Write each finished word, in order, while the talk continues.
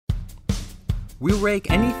We rank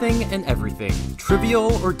anything and everything,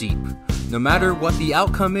 trivial or deep. No matter what the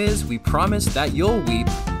outcome is, we promise that you'll weep.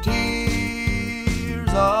 Tears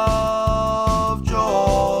of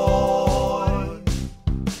joy.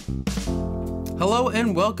 Hello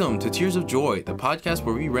and welcome to Tears of Joy, the podcast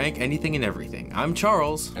where we rank anything and everything. I'm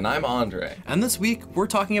Charles. And I'm Andre. And this week, we're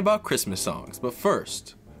talking about Christmas songs. But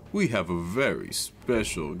first, we have a very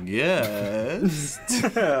special guest.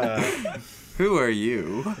 Who are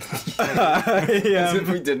you? As if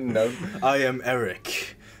we didn't know. I am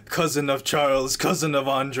Erik, cousin of Charles, cousin of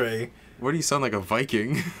Andre. Why do you sound like a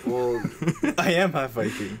Viking? Well, I am half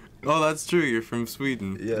Viking. Oh, that's true. You're from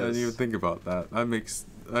Sweden. Yes. I didn't even think about that.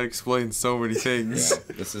 That explains so many things. Yeah,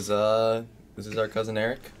 this is our cousin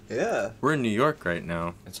Erik. Yeah. We're in New York right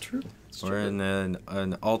now. It's true. We're in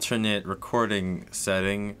an alternate recording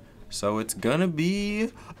setting, so it's gonna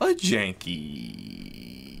be a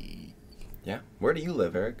janky. Yeah. Where do you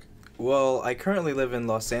live, Erik? Well, I currently live in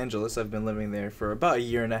Los Angeles. I've been living there for about a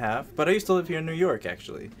year and a half, but I used to live here in New York,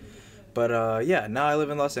 actually. But, yeah, now I live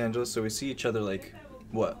in Los Angeles, so we see each other, like,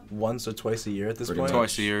 once or twice a year at this Pretty point? much.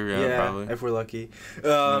 Twice a year, yeah, probably. If we're lucky.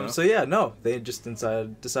 Yeah. So, yeah, no, they just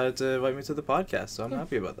decided to invite me to the podcast, so I'm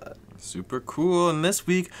happy about that. Super cool. And this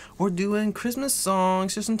week, we're doing Christmas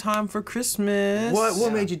songs. Just in time for Christmas.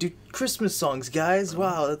 What made you do Christmas songs, guys?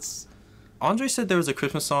 Wow, that's... Andre said there was a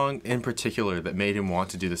Christmas song in particular that made him want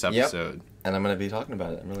to do this episode. And I'm going to be talking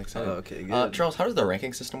about it. I'm really excited. Oh, okay, good. Charles, how does the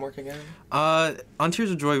ranking system work again? On Tears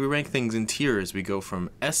of Joy, we rank things in tiers. We go from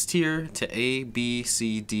S tier to A, B,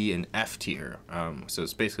 C, D, and F tier. So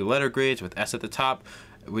it's basically letter grades with S at the top,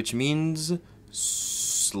 which means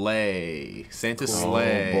sleigh. Santa Cool.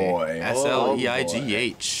 sleigh. Oh, boy.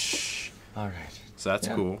 S-L-E-I-G-H. All right. So that's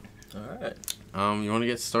cool. All right. You want to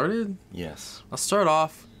get started? Yes. I'll start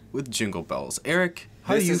off with Jingle Bells. Erik,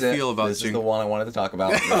 how This do you is it. feel about This is the Jingle? one I wanted to talk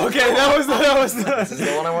about. Okay, that was This is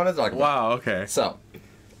the one I wanted to talk about. Wow. Okay. So,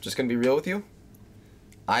 just going to be real with you.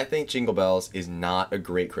 I think Jingle Bells is not a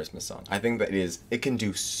great Christmas song. I think that it can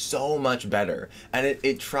do so much better. And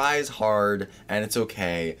it tries hard, and it's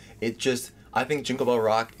okay. I think Jingle Bell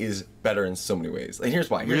Rock is better in so many ways. And here's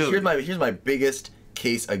why. Here's my biggest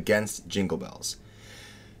case against Jingle Bells.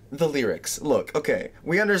 The lyrics. Look, okay,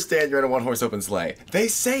 we understand you're in a one-horse open sleigh. They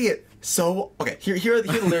say it so... Okay, here are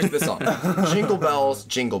the lyrics of this song. Jingle bells,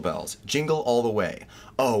 jingle all the way.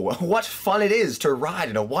 Oh, what fun it is to ride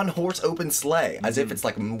in a one-horse open sleigh. As if it's,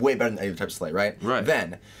 like, way better than any other type of sleigh, right? Right.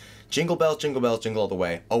 Then, jingle bells, jingle all the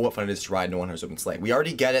way. Oh, what fun it is to ride in a one-horse open sleigh. We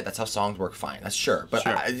already get it. That's how songs work fine. That's sure. But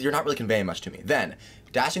Sure. You're not really conveying much to me. Then,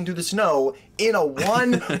 dashing through the snow in a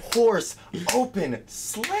one-horse open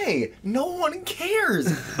sleigh. No one cares.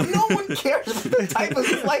 No one cares what the type of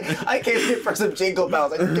sleigh. I came here for some jingle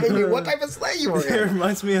bells. Are you kidding me? What type of sleigh you were It in?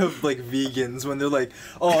 reminds me of like vegans when they're like,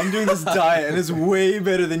 "Oh, I'm doing this diet and it's way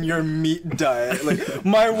better than your meat diet. Like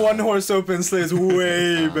my one-horse open sleigh is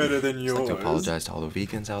way better than yours." I'd like to apologize to all the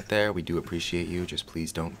vegans out there. We do appreciate you. Just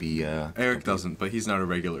please don't be. Erik doesn't, but he's not a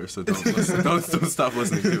regular, so don't listen. don't stop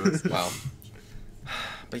listening to us. Wow.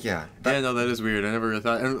 But yeah. Yeah, no, that is weird. I never really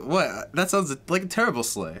thought. And what? That sounds like a terrible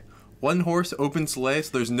sleigh. One horse open sleigh,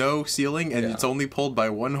 so there's no ceiling, and Yeah. it's only pulled by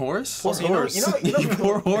one horse. Also, you know,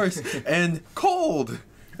 Poor horse. And cold.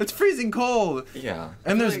 It's freezing cold. yeah.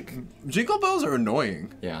 And there's Like, jingle bells are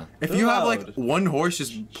annoying. yeah. If They're you have like loud. one horse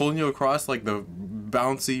just pulling you across like the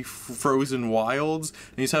bouncy frozen wilds,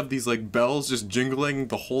 and you just have these like bells just jingling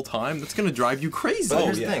the whole time, that's gonna drive you crazy. But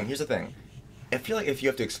here's yeah. the thing. Here's the thing. I feel like if you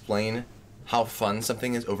have to explain how fun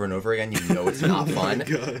something is over and over again, you know it's not fun.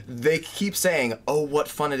 God. They keep saying, "Oh, what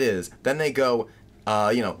fun it is." Then they go,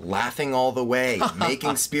 laughing all the way,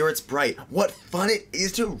 making spirits bright. What fun it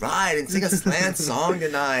is to ride and sing a slant song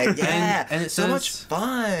tonight. Yeah, And it so says- much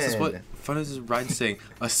fun. This is what fun is ride saying.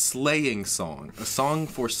 A sleighing song. A song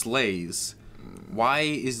for sleighs.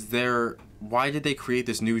 Why did they create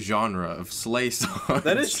this new genre of sleigh songs?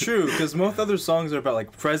 That is true, because most other songs are about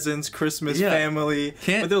like presents, Christmas, Yeah. family.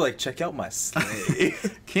 Can't- But they're like, check out my sleigh.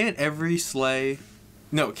 Can't every song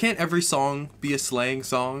be a sleighing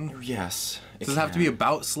song? Yes. Does it have to be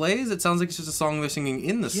about sleighs? It sounds like it's just a song they're singing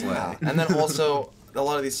in the sleigh. Yeah. And then also, a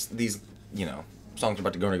lot of these songs we're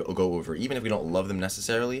about to go over, even if we don't love them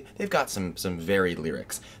necessarily, they've got some varied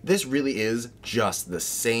lyrics. This really is just the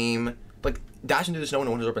same, like, dashing through the snow in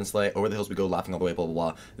a one-horse open sleigh, over the hills we go, laughing all the way, blah,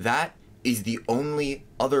 blah, blah. That is the only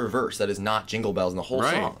other verse that is not Jingle Bells in the whole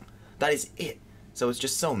Right. song. That is it. So it's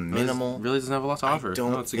just so minimal. Really doesn't have a lot to offer. I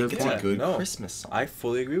don't No, it's a think good it's point. a good No. Christmas song. I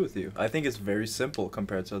fully agree with you. I think it's very simple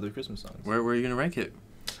compared to other Christmas songs. Where are you gonna rank it?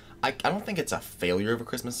 I don't think it's a failure of a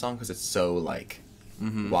Christmas song because it's so, like,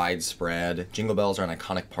 widespread. Jingle bells are an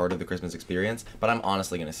iconic part of the Christmas experience, but I'm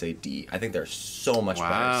honestly going to say D. I think they're so much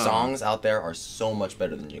better. Songs out there are so much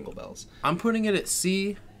better than Jingle Bells. I'm putting it at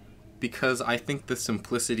C because I think the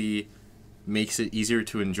simplicity makes it easier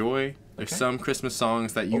to enjoy. There's some Christmas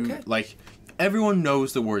songs that you like. Everyone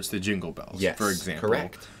knows the words to Jingle Bells, for example.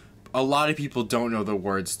 Correct. A lot of people don't know the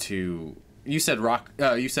words to. You said rock.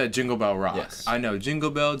 You said Jingle Bell Rock. Yes. I know Jingle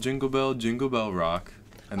Bell, Jingle Bell, Jingle Bell Rock.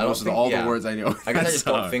 And those are all the words I know. I guess I just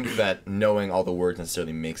don't think that knowing all the words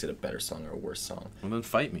necessarily makes it a better song or a worse song. Well, then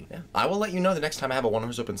fight me. Yeah. I will let you know the next time I have a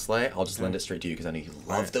one-horse open sleigh. I'll just lend it straight to you because I know you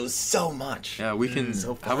love those so much. Yeah, we can.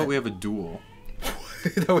 How about we have a duel?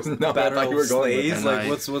 That was not what I thought you were going with. Like,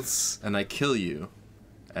 what's... And I kill you,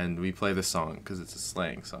 and we play the song because it's a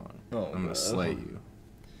slaying song. Oh, I'm gonna slay you.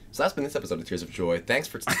 So that's been this episode of Tears of Joy. Thanks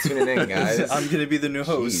for tuning in, guys. I'm gonna be the new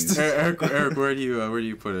host. Eric, where do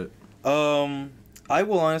you put it? I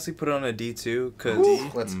will honestly put it on a D too,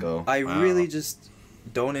 cause let's go. I really just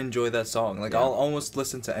don't enjoy that song. Like I'll almost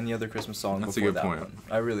listen to any other Christmas song before that one.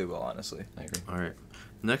 I really will, honestly. I agree. All right.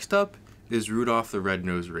 Next up is Rudolph the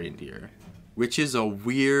Red-Nosed Reindeer, which is a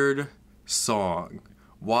weird song.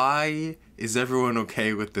 Why is everyone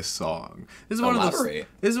okay with this song? This is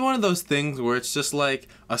one of those things where it's just like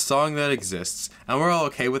a song that exists, and we're all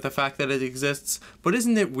okay with the fact that it exists. But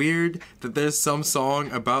isn't it weird that there's some song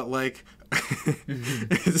about like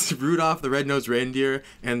it's Rudolph the Red-Nosed Reindeer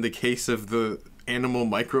and the case of the animal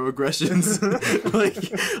microaggressions?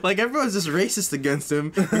 like everyone's just racist against him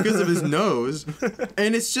because of his nose,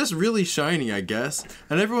 and it's just really shiny, I guess,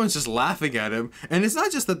 and everyone's just laughing at him. And it's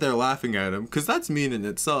not just that they're laughing at him, because that's mean in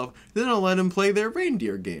itself. They don't let him play their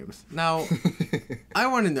reindeer games. Now I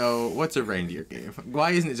want to know, what's a reindeer game?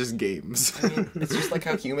 Why isn't it just games? I mean, it's just like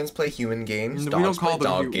how humans play human games. We don't call them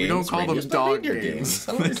dog games. I don't know what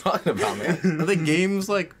you're talking about, man. Are they games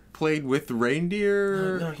like played with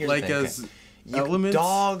reindeer, No, like as elements?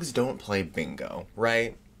 Dogs don't play bingo,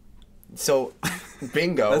 right? So,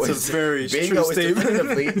 bingo That's a very bingo true is statement.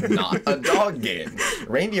 definitively not a dog game.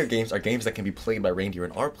 Reindeer games are games that can be played by reindeer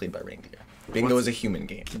and are played by reindeer. Bingo is a human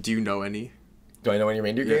game. Do you know any? Do I know any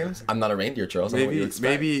reindeer games? I'm not a reindeer, Charles. I don't know what you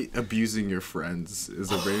expect. Maybe abusing your friends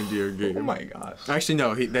is a reindeer game. Oh my gosh. Actually,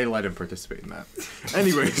 no. They let him participate in that.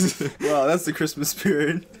 Anyways. Wow, that's the Christmas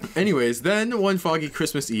spirit. Anyways, then one foggy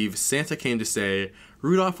Christmas Eve, Santa came to say,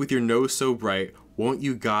 "Rudolph, with your nose so bright, won't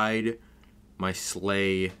you guide my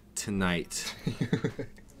sleigh tonight?"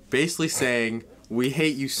 Basically saying, we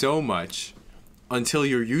hate you so much until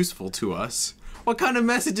you're useful to us. What kind of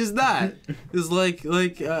message is that? It's like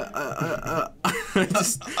I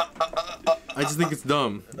just think it's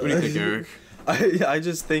dumb. What do you think, Eric? I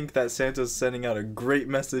just think that Santa's sending out a great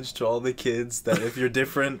message to all the kids that if you're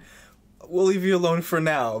different, we'll leave you alone for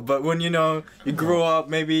now. But when you grow up,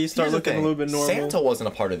 maybe you start looking a little bit normal. Santa wasn't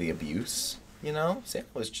a part of the abuse, you know? Santa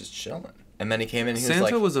was just chilling. And then he came in and he Santa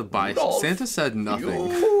was like, was a bystander. Santa said nothing.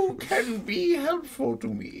 You can be helpful to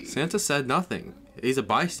me. Santa said nothing. He's a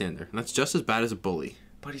bystander, and that's just as bad as a bully.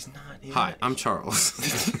 But he's not. Hi, I'm Charles.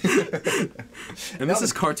 And this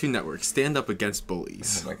is Cartoon Network. Stand up against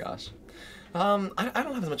bullies. Oh my gosh. I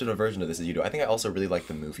don't have as much of an aversion to this as you do. I think I also really like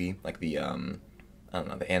the movie. Like the, I don't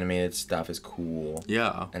know, the animated stuff is cool.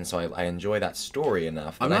 Yeah. And so I enjoy that story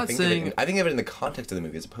enough. I'm not saying... I think of it in the context of the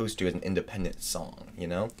movie as opposed to as an independent song, you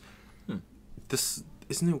know? This...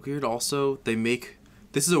 Isn't it weird also?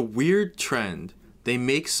 This is a weird trend. They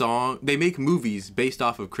make movies based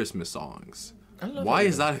off of Christmas songs. Why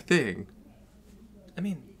is that a thing? I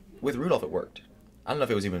mean, with Rudolph it worked. I don't know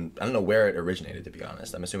if it was even... I don't know where it originated, to be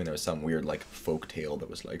honest. I'm assuming there was some weird, like, folk tale that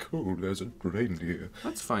was like, oh, there's a reindeer.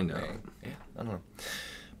 Let's find out. Yeah, I don't know.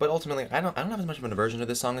 But ultimately, I don't have as much of an aversion to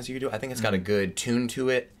this song as you do. I think it's got a good tune to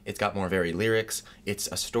it. It's got more varied lyrics. It's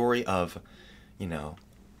a story of,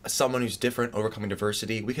 someone who's different, overcoming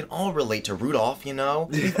diversity. We can all relate to Rudolph, you know?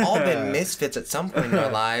 We've all been misfits at some point in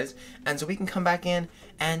our lives. And so we can come back in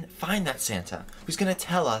and find that Santa who's going to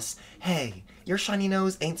tell us, hey, your shiny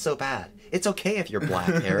nose ain't so bad. It's okay if you're black,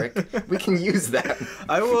 Eric. We can use that.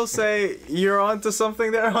 I will say you're onto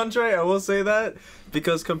something there, Andre. I will say that.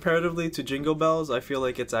 Because comparatively to Jingle Bells, I feel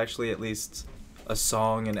like it's actually at least a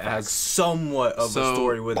song and it has somewhat of a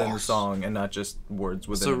story within the song and not just words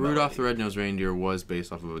within the melody. So Rudolph the Red-Nosed Reindeer was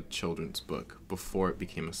based off of a children's book before it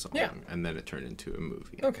became a song, and then it turned into a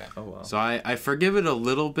movie. Okay. Oh, wow. So I forgive it a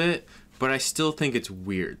little bit, but I still think it's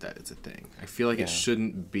weird that it's a thing. I feel like it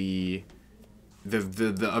shouldn't be...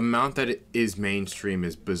 The amount that it is mainstream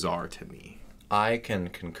is bizarre to me. I can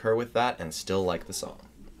concur with that and still like the song.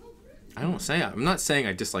 I'm not saying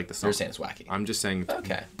I dislike the song. You're saying it's wacky. I'm just saying it's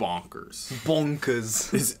Okay. bonkers.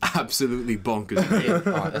 Bonkers. It's absolutely bonkers.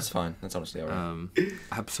 Alright, that's fine. That's honestly alright.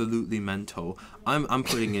 Absolutely mental. I'm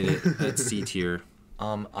putting it at C tier.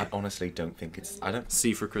 I honestly don't think it's. I don't.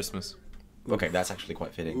 C for Christmas. Okay, that's actually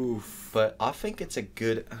quite fitting. Oof. But I think it's a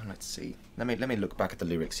good. Let's see. Let me look back at the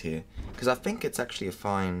lyrics here, because I think it's actually a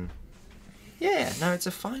fine. Yeah, no, it's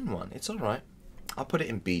a fine one. It's all right. I'll put it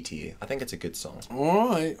in B tier. I think it's a good song. All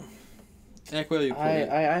right. Erik, where you put it?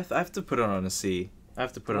 I have to put it on a C. I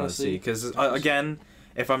have to put it on a C because again,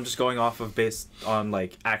 if I'm just going off of based on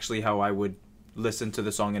like actually how I would listen to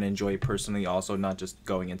the song and enjoy it personally, also not just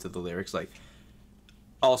going into the lyrics, like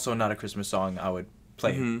also not a Christmas song I would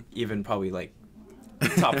play, even probably like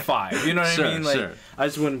top 5. You know what I mean? Like I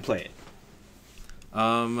just wouldn't play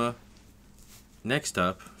it. Next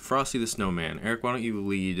up, Frosty the Snowman. Erik, why don't you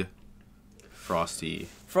lead Frosty?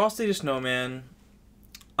 Frosty the Snowman.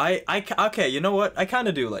 Okay, you know what? I kind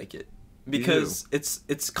of do like it because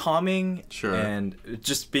it's calming. Sure. And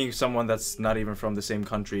just being someone that's not even from the same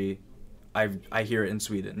country, I hear it in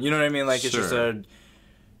Sweden. You know what I mean? Like it's just a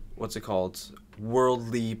what's it called?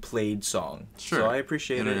 Worldly played song. Sure. So I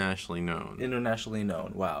appreciate Internationally known. Internationally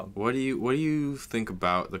known. Wow. What do you think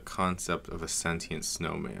about the concept of a sentient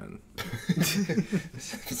snowman?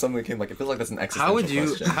 Something came like it feels like that's an existential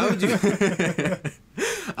question. How would you?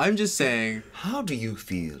 I'm just saying. How do you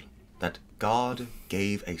feel that God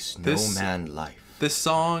gave a snowman life? The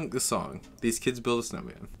song. These kids build a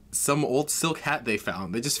snowman. Some old silk hat they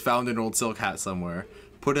found. They just found an old silk hat somewhere.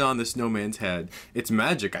 Put it on the snowman's head. It's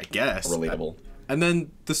magic, I guess. Relatable. And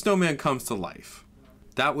then the snowman comes to life.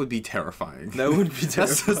 That would be terrifying. That would be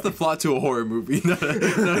terrifying. That's the plot to a horror movie, not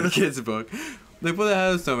a kid's book. They put the hat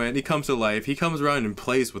on the snowman. He comes to life. He comes around and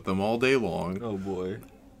plays with them all day long. Oh boy.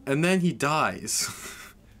 And then he dies.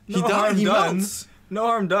 He melts. No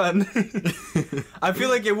harm done. I feel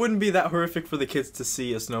like it wouldn't be that horrific for the kids to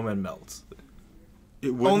see a snowman melt.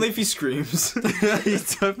 Only if he screams. He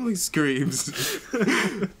definitely screams.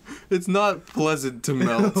 It's not pleasant to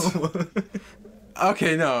melt. No.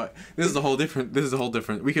 Okay, no. This is a whole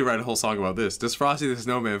different. We could write a whole song about this. Does Frosty the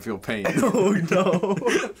Snowman feel pain? Oh no. I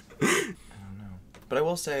don't know. But I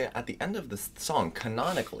will say, at the end of this song,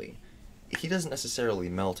 canonically, he doesn't necessarily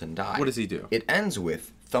melt and die. What does he do? It ends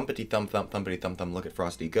with thumpity thump thump thumpity thump thump, look at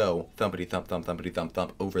Frosty go, thumpity thump thump thumpity thump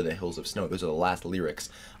thump over the hills of snow. Those are the last lyrics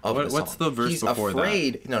of the song. What's the verse He's before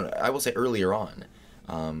afraid, that? No, I will say earlier on.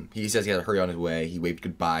 He says he had to hurry on his way. He waved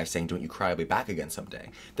goodbye, saying, "Don't you cry, I'll be back again someday."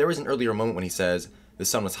 There was an earlier moment when he says, "The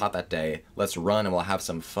sun was hot that day. Let's run and we'll have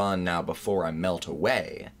some fun now before I melt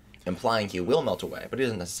away," implying he will melt away. But he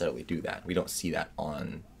doesn't necessarily do that. We don't see that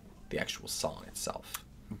on the actual song itself.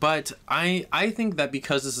 But I think that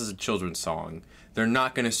because this is a children's song, they're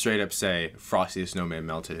not going to straight up say Frosty the Snowman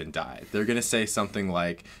melted and died. They're going to say something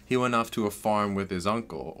like he went off to a farm with his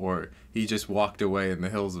uncle, or he just walked away in the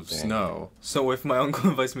hills of snow. So if my uncle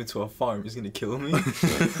invites me to a farm, he's going to kill me?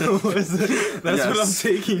 That's what I'm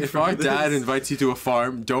taking If from our this. dad invites you to a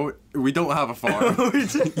farm, we don't have a farm.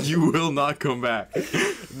 You will not come back.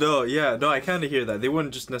 No, I kind of hear that. They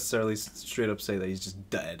wouldn't just necessarily straight up say that he's just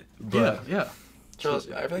dead. But Yeah.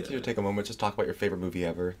 Charles, I'd like you to take a moment, just talk about your favorite movie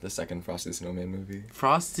ever, the second Frosty the Snowman movie.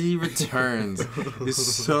 Frosty Returns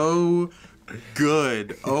is so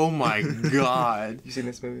good. Oh my god. You seen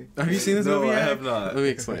this movie? Have you seen this movie No, I yet? have not. Let me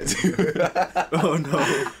explain it to you. Oh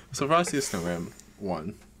no. So Frosty the Snowman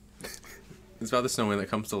 1. It's about the snowman that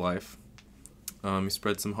comes to life. He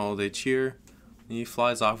spreads some holiday cheer. And he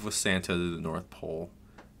flies off with Santa to the North Pole.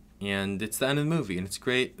 And it's the end of the movie, and it's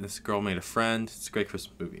great. This girl made a friend. It's a great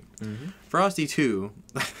Christmas movie. Mm-hmm. Frosty 2,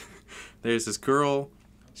 there's this girl.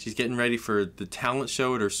 She's getting ready for the talent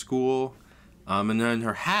show at her school. And then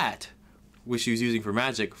her hat, which she was using for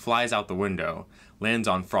magic, flies out the window, lands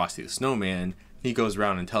on Frosty the Snowman. He goes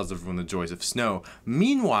around and tells everyone the joys of snow.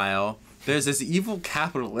 Meanwhile, there's this evil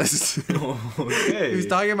capitalist who's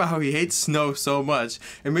talking about how he hates snow so much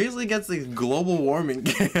and basically gets these global warming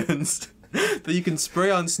cans that you can spray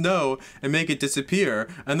on snow and make it disappear,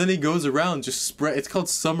 and then he goes around just spray. It's called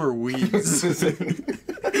summer weeds.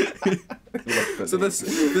 So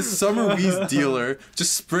this summer weeds dealer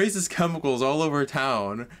just sprays his chemicals all over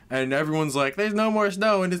town, and everyone's like, "There's no more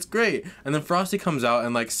snow," and it's great. And then Frosty comes out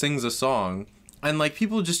and like sings a song, and like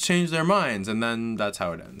people just change their minds, and then that's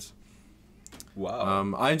how it ends.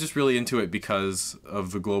 Wow. I'm just really into it because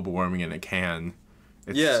of the global warming in a can.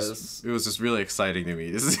 It was just really exciting to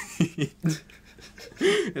me to see.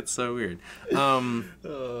 It's so weird.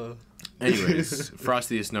 Anyways,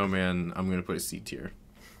 Frosty the Snowman, I'm gonna put a C tier.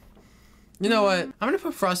 You know what? I'm gonna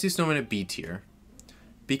put Frosty the Snowman at B tier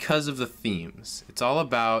because of the themes. It's all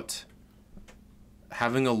about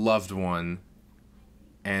having a loved one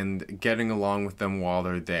and getting along with them while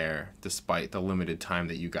they're there, despite the limited time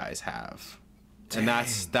that you guys have. Dang. And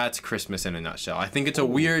that's Christmas in a nutshell. I think it's a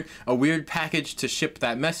weird package to ship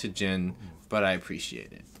that message in, but I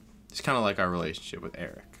appreciate it. It's kind of like our relationship with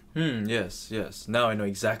Erik. Yes. Now I know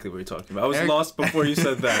exactly what you're talking about. I was lost before you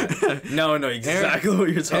said that. Now I know exactly what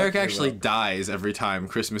you're talking about. Erik actually dies every time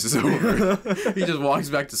Christmas is over. He just walks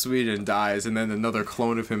back to Sweden and dies, and then another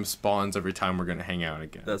clone of him spawns every time we're going to hang out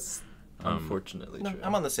again. That's unfortunately true.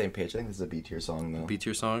 I'm on the same page. I think this is a B tier song, though. B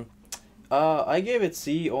tier song? I gave it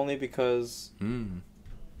C only because,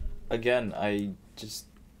 again, I just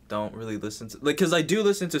don't really listen to... because I do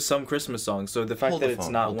listen to some Christmas songs, so the fact that it's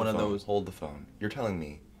not one of those... Hold the phone. You're telling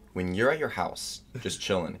me, when you're at your house, just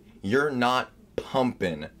chilling, you're not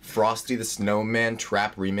pumping Frosty the Snowman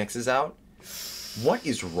trap remixes out? What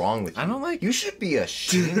is wrong with you? I don't like... You should be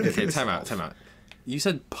ashamed of Okay, yourself. time out. You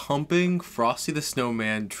said pumping Frosty the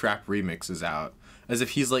Snowman trap remixes out. As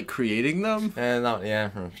if he's, like, creating them? Yeah.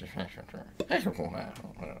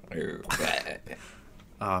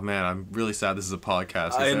 Oh, man, I'm really sad this is a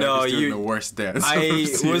podcast. I know, you're doing the worst dance. I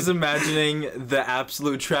was imagining the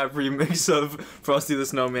absolute trap remix of Frosty the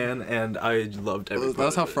Snowman, and I loved everything.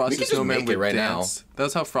 That's how Frosty the Snowman would right dance.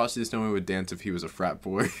 That's how Frosty the Snowman would dance if he was a frat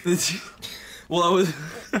boy. Well, I was...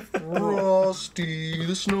 Frosty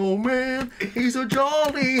the Snowman, he's a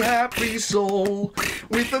jolly happy soul,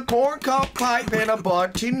 with a corncob pipe and a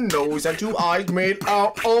butty nose and 2 eyes made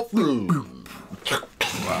out of glue.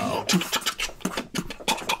 Wow.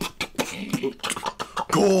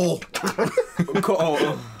 Goal!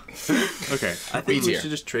 Okay, I think we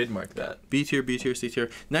should just trademark that. B tier, C tier.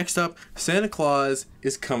 Next up, Santa Claus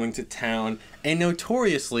is Coming to Town, a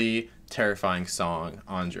notoriously terrifying song.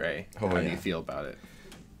 Andre, how do you feel about it?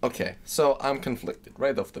 Okay, so I'm conflicted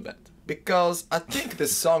right off the bat. Because I think the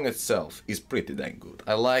song itself is pretty dang good.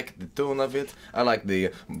 I like the tone of it. I like the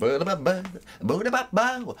of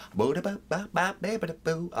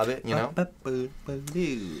it, you know? But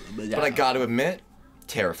I gotta admit,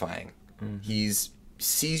 terrifying. He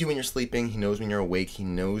sees you when you're sleeping. He knows when you're awake. He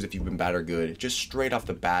knows if you've been bad or good. Just straight off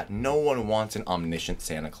the bat, no one wants an omniscient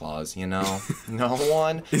Santa Claus, you know? No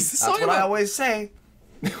one. That's what I always say.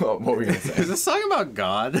 What were we gonna say? Is this song about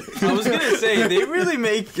God? I was gonna say, they really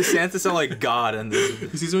make Santa sound like God in this.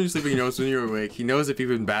 He sees when you're sleeping, he knows when you're awake. He knows if you've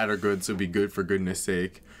been bad or good, so be good for goodness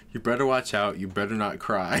sake. You better watch out. You better not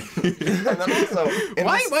cry. And then also,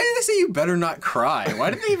 why did they say you better not cry?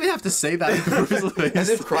 Why did they even have to say that in the first place? As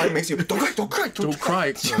if crying makes you, don't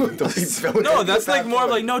cry. No, that's like more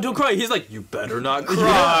like, no, don't cry. He's like, you better not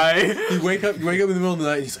cry. Yeah. You wake up in the middle of the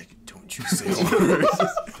night, and he's like, don't you say a word.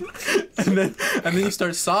 and then he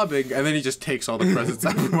starts sobbing, and then he just takes all the presents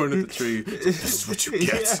out from under the tree. This is what you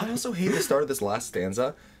get. Yeah. I also hate the start of this last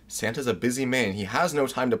stanza. Santa's a busy man. He has no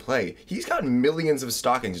time to play. He's got millions of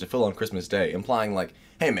stockings to fill on Christmas Day, implying like,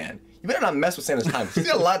 hey man, you better not mess with Santa's time. He's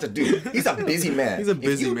got a lot to do. He's a busy man. He's a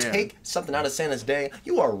busy man. If you take something out of Santa's day,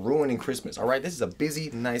 you are ruining Christmas, all right? This is a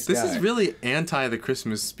busy, nice guy. This is really anti the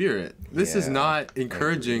Christmas spirit. This is not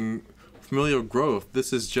encouraging familial growth.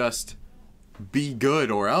 This is just be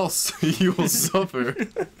good or else you will suffer.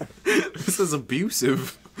 This is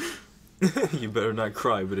abusive. You better not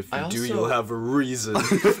cry, but if you do, you'll have a reason.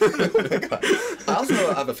 I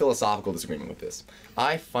also have a philosophical disagreement with this.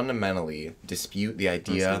 I fundamentally dispute the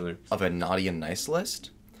idea of a naughty and nice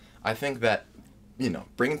list. I think that,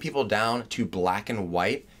 bringing people down to black and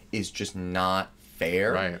white is just not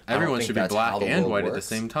fair. Right. Everyone should be black and white at the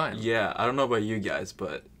same time. Yeah, I don't know about you guys,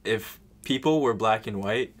 but if people were black and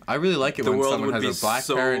white, I really like it when someone has a black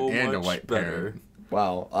parent and a white parent.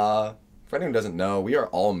 Wow. For anyone who doesn't know, we are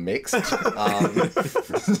all mixed.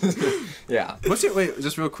 Yeah.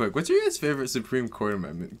 Just real quick, what's your guys' favorite Supreme Court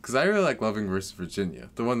amendment? Because I really like Loving versus Virginia,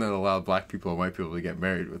 the one that allowed black people and white people to get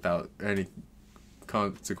married without any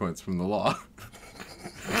consequence from the law.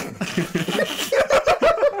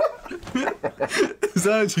 Is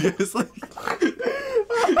that what you guys like?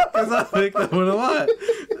 Because I like that one a lot.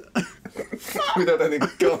 Without any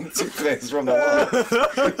consequence from the law.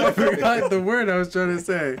 I forgot the word I was trying to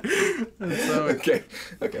say. Okay,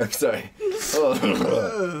 I'm sorry.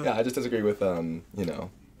 Yeah, I just disagree with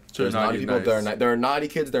there's naughty people, nice. There are naughty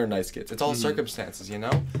kids, there are nice kids. It's all circumstances,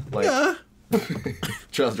 Like, yeah.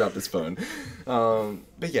 Charles dropped his phone.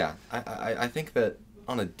 But yeah, I think that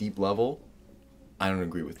on a deep level, I don't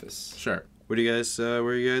agree with this. Sure. Where do you guys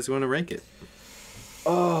want to rank it?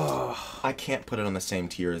 Oh, I can't put it on the same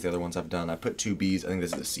tier as the other ones I've done. I put 2 Bs. I think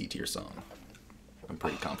this is a C tier song. I'm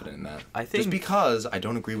pretty confident in that. I think just because I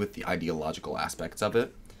don't agree with the ideological aspects of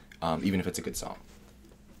it, even if it's a good song.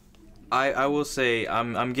 I will say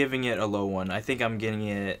I'm giving it a low one. I think I'm giving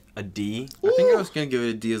it a D. I think I was gonna give it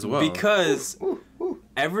a D as well. Because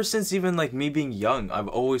ever since even like me being young, I've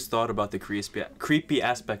always thought about the creepy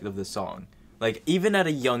aspect of the song. Like even at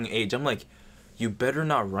a young age, I'm like, you better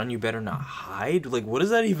not run, you better not hide. Like what does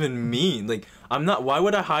that even mean? Like I'm not. Why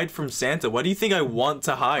would I hide from Santa? Why do you think I want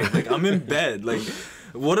to hide? Like I'm in bed. Like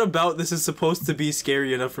what about this is supposed to be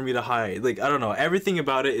scary enough for me to hide? Like I don't know. Everything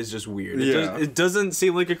about it is just weird. It doesn't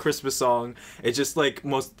seem like a Christmas song. It's just like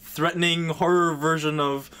most threatening horror version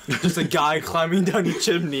of just a guy climbing down your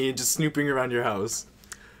chimney and just snooping around your house.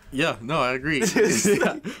 Yeah, no, I agree.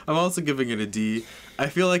 I'm also giving it a D. I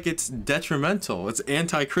feel like it's detrimental. It's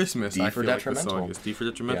anti-Christmas. D for detrimental. Like it's D for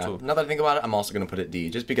detrimental. Yeah. Now that I think about it, I'm also going to put it D,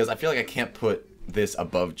 just because I feel like I can't put this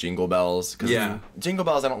above Jingle Bells. Cause Jingle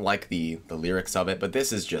Bells, I don't like the lyrics of it, but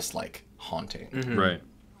this is just, like, haunting. Mm-hmm. Right.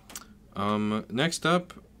 Next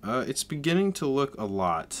up, it's beginning to look a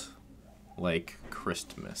lot like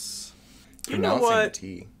Christmas. You know what?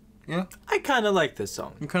 T. Yeah? I kind of like this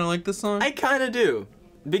song. You kind of like this song? I kind of do.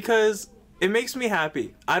 Because it makes me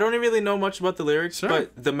happy. I don't really know much about the lyrics,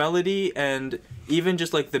 but the melody and even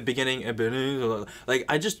just like the beginning, like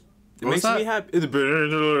I just it makes me happy. It's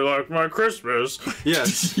beginning like my Christmas.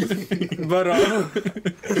 Yes, but I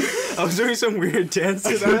was doing some weird dance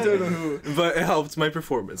to that, but it helped my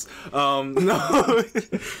performance. No,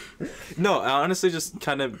 it honestly just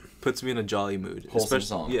kind of puts me in a jolly mood. Wholesome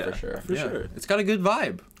song, for sure. For sure. It's got a good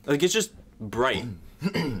vibe. Like it's just bright.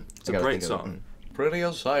 It's a bright song. Pretty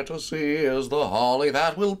a sight to see is the holly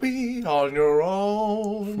that will be on your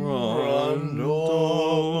own front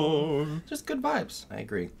door. Just good vibes. I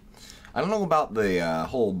agree. I don't know about the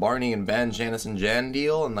whole Barney and Ben, Janice and Jan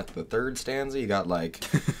deal, and like the third stanza, you got like,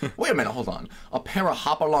 wait a minute, hold on. A pair of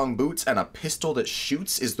hop-along boots and a pistol that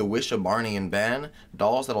shoots is the wish of Barney and Ben.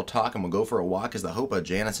 Dolls that'll talk and will go for a walk is the hope of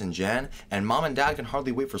Janice and Jan. And Mom and Dad can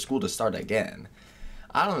hardly wait for school to start again.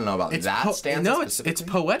 I don't know about that stanza. No, it's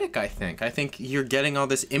poetic, I think. I think you're getting all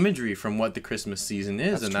this imagery from what the Christmas season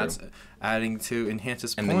is, that's adding to enhance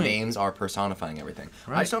its point. And the names are personifying everything.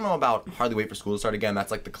 Right. I just don't know about hardly wait for school to start again.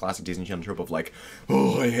 That's like the classic Disney Channel trope of like,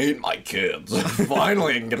 oh, I hate my kids.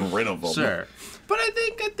 Finally, I can get rid of them. Sure. But I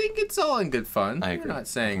think it's all in good fun. I agree. You're not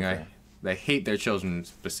saying they hate their children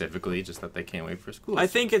specifically, just that they can't wait for school. I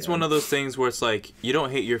think it's one of those things where it's like, you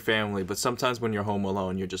don't hate your family, but sometimes when you're home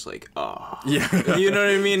alone, you're just like, oh. Yeah. You know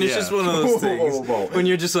what I mean? It's just one of those things. When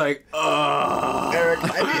you're just like, oh. Eric,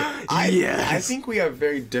 I think we have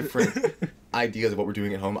very different ideas of what we're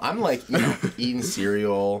doing at home. I'm like, eating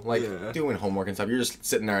cereal, like doing homework and stuff. You're just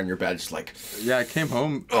sitting there on your bed, just like. Yeah, I came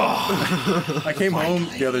home. I came home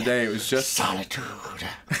the other day. It was just solitude.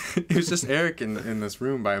 It was just Eric in this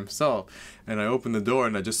room by himself, and I opened the door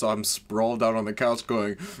and I just saw him sprawled out on the couch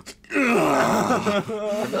going. I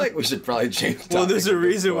feel like we should probably change. Well, there's a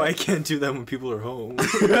reason why I can't do that when people are home.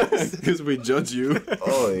 Because we judge you.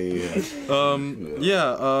 Oh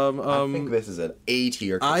yeah. I think this is an A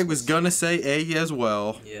tier. I was gonna say A as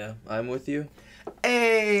well. Yeah, I'm with you.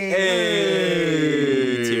 A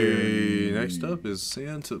tier. Next up is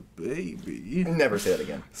Santa Baby. Never say that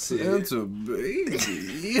again. Santa Baby.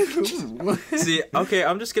 See, okay,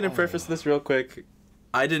 I'm just gonna preface this real quick.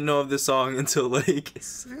 I didn't know of this song until like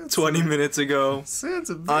 20 minutes ago.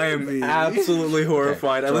 Santa Baby. I am absolutely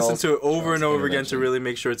horrified. I listened to it over and over again to really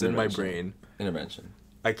make sure it's in my brain. Intervention.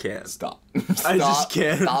 I can't. Stop. I just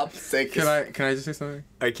can't. Stop saying. Can I just say something?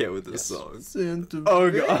 I can't with this song. Santa Oh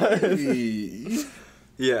Baby. God.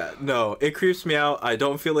 Yeah, no, it creeps me out. I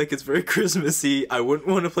don't feel like it's very Christmassy. I wouldn't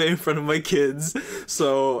want to play in front of my kids.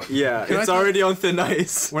 So yeah, it's already on thin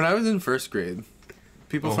ice. When I was in first grade,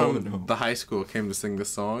 people from the high school came to sing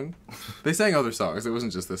this song. They sang other songs. It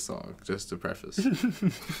wasn't just this song, just to preface.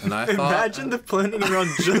 And I thought, imagine the planning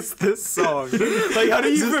around just this song. Like, how do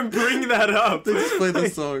you even bring that up? They just played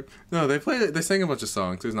this song. No, they played it. They sang a bunch of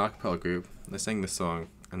songs. It was an acapella group. They sang this song,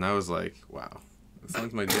 and I was like, wow. This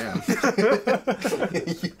song's my jam.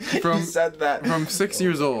 You said that. From 6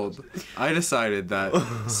 years old, I decided that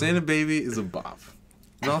Santa Baby is a bop.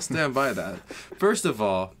 And I'll stand by that. First of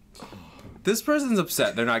all, this person's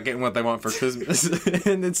upset they're not getting what they want for Christmas.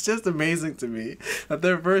 And it's just amazing to me that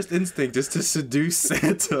their first instinct is to seduce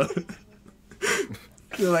Santa.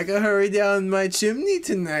 They're like, hurry down my chimney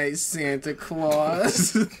tonight, Santa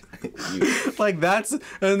Claus. Like that's,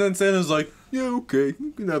 and then Santa's like, yeah, okay,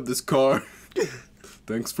 you can have this car.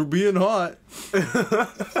 Thanks for being hot.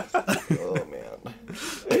 Oh man.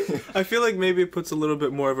 I feel like maybe it puts a little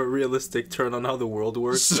bit more of a realistic turn on how the world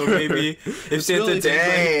works. Sure. So maybe if Santa really,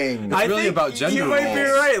 dang. It's really about gender you might be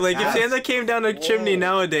roles. right. Like if That's- Santa came down a chimney Whoa.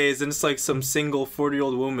 nowadays, and it's like some single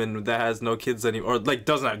 40-year-old woman that has no kids anymore, or like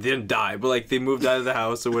didn't die, but like they moved out of the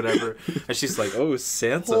house or whatever, and she's like, "Oh,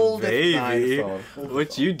 Santa Hold it, baby, iPhone. Hold the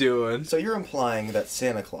what phone. you doing?" So you're implying that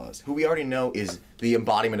Santa Claus, who we already know is the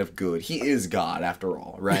embodiment of good, he is God after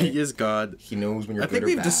all, right? He is God. He knows when you're I good think or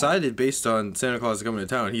we've bad. decided based on Santa Claus coming to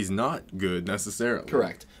town, he's not good necessarily.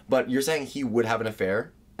 Correct. But you're saying he would have an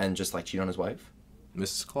affair and just like cheat on his wife?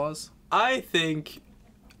 Mrs. Claus? I think.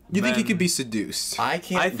 You think he Men- could be seduced? I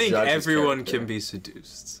can't. I think judge his everyone character. can be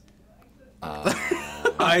seduced. Uh,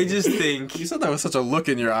 I just think. You said that with such a look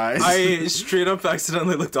in your eyes. I straight up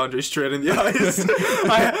accidentally looked Andre straight in the eyes.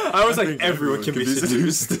 I was like, everyone can be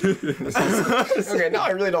seduced. okay, now I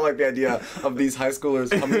really don't like the idea of these high schoolers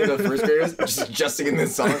coming into first graders just singing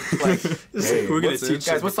this song. Like, hey, We're gonna what's- teach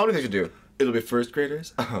guys, them. what song do they should do? It'll be first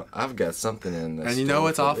graders. I've got something in this. And you know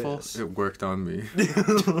what's store for awful? this. It worked on me.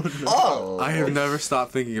 Oh, I have never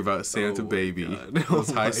stopped thinking about Santa Oh my Baby. God. Those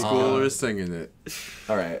high schoolers singing it.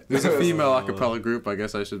 All right. There's a female a cappella group, I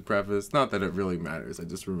guess I should preface. Not that it really matters, I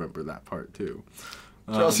just remember that part too.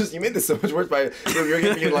 Charles, you made this so much worse by reviewing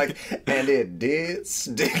it being like, and it did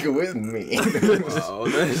stick with me. Wow,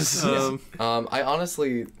 that's, I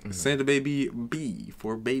honestly, Santa Baby B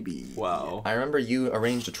for baby. wow. I remember you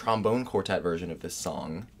arranged a trombone quartet version of this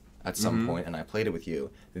song at some point, and I played it with you.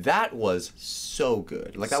 That was so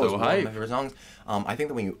good. Like that So was one of hype. my favorite songs. I think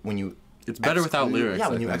that when you It's better without exclude- lyrics, Yeah, I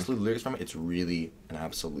when you think. exclude lyrics from it, it's really an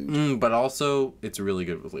absolute. But also, it's really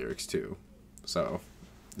good with lyrics too. So,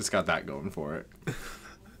 it's got that going for it.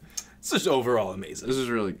 It's just overall amazing. This is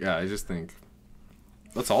really, yeah, I just think.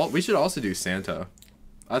 We should also do Santa.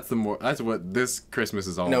 That's what this Christmas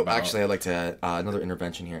is all No, about. actually, I'd like to add another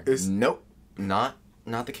intervention here. Nope, not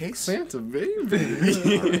the case. Santa Baby.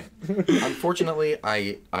 Alright. Unfortunately,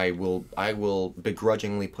 I will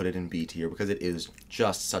begrudgingly put it in B tier because it is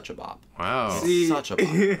just such a bop. Wow. See- Such a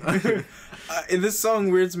bop. This song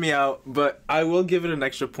weirds me out, but I will give it an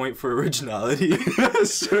extra point for originality.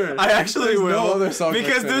 Sure. I actually There's will. no other song like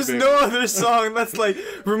because Santa there's Baby. no other song that's like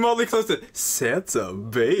remotely close to Santa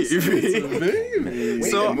Baby. Baby. We need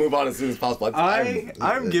So, to move on as soon as possible.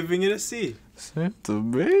 I'm giving it a C. Santa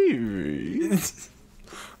Baby.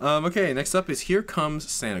 Okay, next up is Here Comes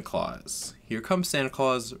Santa Claus. Here Comes Santa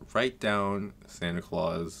Claus, right down Santa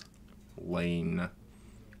Claus Lane.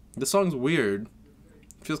 This song's weird.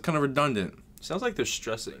 Feels kind of redundant. Sounds like they're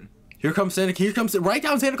stressing. Here comes right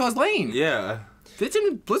down Santa Claus Lane. Yeah.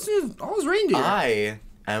 Listen to all his reindeer. I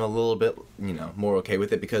am a little bit, more okay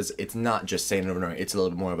with it because it's not just saying it over and over. It's a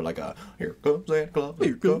little bit more of like a here comes Santa Claus,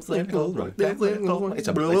 here comes Santa Claus, right down Santa Claus. It's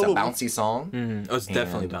a bouncy song. Oh, it's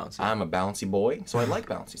definitely And bouncing. I'm a bouncy boy, so I like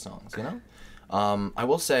bouncy songs, I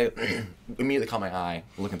will say, immediately caught my eye,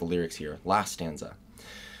 looking at the lyrics here. Last stanza.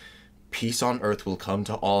 Peace on earth will come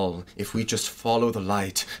to all if we just follow the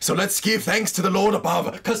light. So let's give thanks to the Lord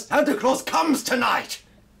above, because Santa Claus comes tonight!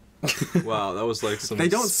 Wow, that was like some. They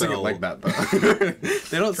don't sing it spell. like that though.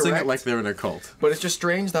 They don't sing it Correct. like they're in a cult. But it's just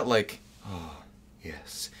strange that,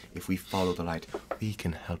 yes, if we follow the light, we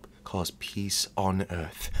can help cause peace on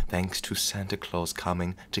earth, thanks to Santa Claus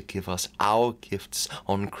coming to give us our gifts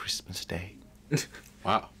on Christmas Day.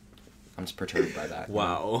 Wow. I'm just perturbed by that.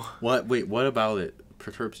 Wow. What about it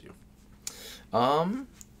perturbs you?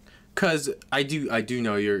 Because I do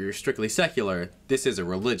know you're strictly secular. This is a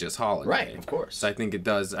religious holiday. Right, of course. So I think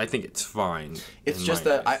it's fine. It's in just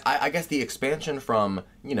my that eyes. I guess the expansion from,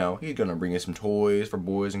 he's gonna bring us some toys for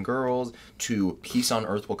boys and girls to peace on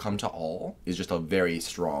earth will come to all is just a very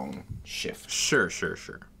strong shift. Sure.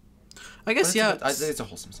 I guess, It's a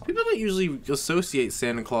wholesome song. people don't usually associate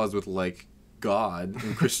Santa Claus with, like, God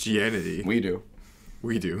in Christianity. We do.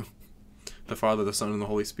 We do. The Father, the Son, and the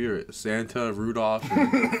Holy Spirit. Santa, Rudolph,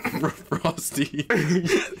 and Frosty.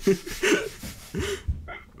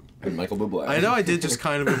 And Michael Bublé. I know I did just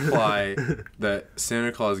kind of imply that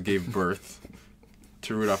Santa Claus gave birth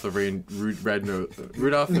to Rudolph the Rudolph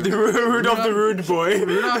the Rude Boy.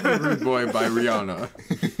 Rudolph the Rude Boy by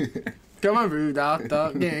Rihanna. Come on, Rudolph,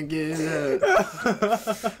 dog, can't get it.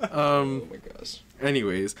 Oh my gosh.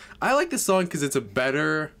 Anyways, I like this song because it's a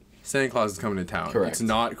better Santa Claus is coming to town. Correct. It's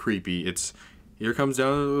not creepy. It's here comes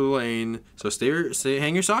down the lane. So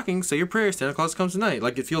hang your stockings, say your prayers. Santa Claus comes tonight.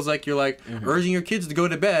 Like it feels like you're like urging your kids to go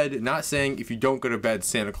to bed, not saying if you don't go to bed,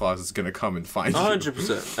 Santa Claus is gonna come and find you.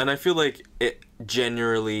 100%. And I feel like it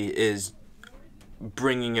genuinely is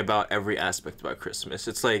bringing about every aspect about Christmas.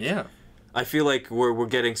 It's like, Yeah. I feel like we're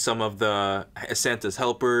getting some of the Santa's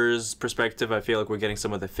helpers perspective. I feel like we're getting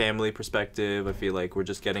some of the family perspective. I feel like we're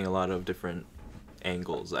just getting a lot of different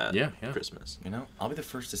angles at Christmas. You know, I'll be the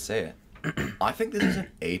first to say it. I think this is an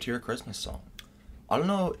A-tier Christmas song. I don't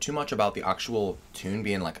know too much about the actual tune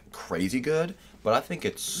being like crazy good, but I think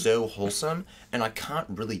it's so wholesome, and I can't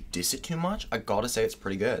really diss it too much. I gotta say it's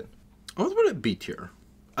pretty good. I would put it B tier.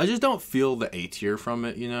 I just don't feel the A tier from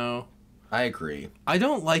it, you know? I agree. I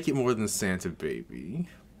don't like it more than Santa Baby,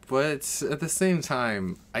 but at the same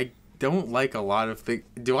time, I don't like a lot of things.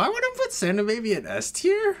 Do I want to put Santa Baby in S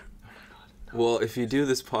tier? Well, if you do,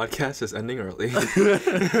 this podcast is ending early.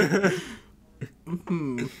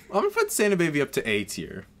 I'm gonna put Santa Baby up to A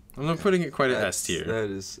tier. I'm not putting it quite at S tier. That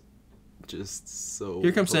is just so.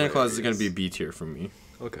 Here Comes Santa Claus is gonna be B tier for me.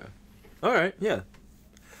 Okay. All right. Yeah.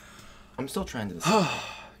 I'm still trying to decide.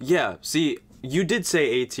 Yeah. See, you did say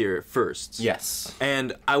A tier first. Yes.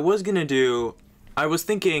 And I was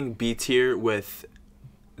thinking B tier with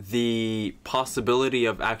the possibility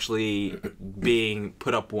of actually being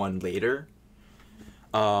put up one later.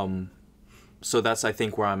 So that's, I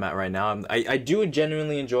think, where I'm at right now. I do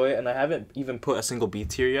genuinely enjoy it, and I haven't even put a single B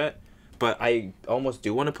tier yet, but I almost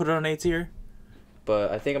do want to put it on A tier.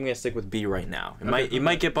 But I think I'm gonna stick with B right now. It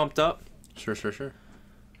might get bumped up. Sure.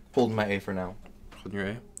 Holding my A for now. Holding your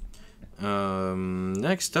A.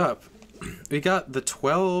 Next up, we got the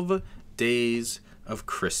 12 Days of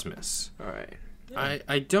Christmas. All right.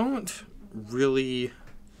 I don't really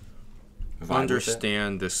Vibe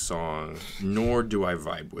understand this song, nor do I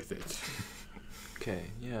vibe with it.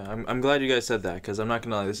 Okay, yeah, I'm glad you guys said that, because I'm not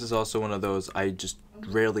gonna lie, this is also one of those I just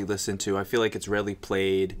rarely listen to. I feel like it's rarely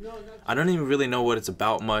played. I don't even really know what it's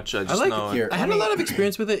about much. I just know. I had a lot of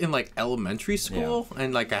experience with it in like elementary school,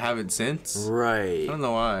 and like I haven't since. Right. I don't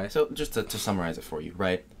know why. So just to summarize it for you,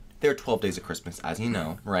 right? There are 12 days of Christmas, as you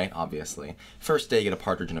know, right? Obviously. First day, you get a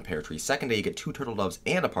partridge in a pear tree. Second day, you get 2 turtle doves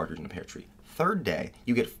and a partridge in a pear tree. Third day,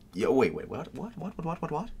 you get... Wait, what?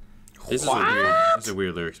 This is a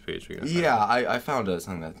weird lyrics page we got. Yeah, I found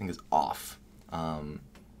something that I think is off.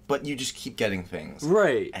 But you just keep getting things.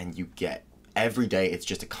 Right. And you get... Every day, it's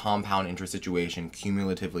just a compound interest situation.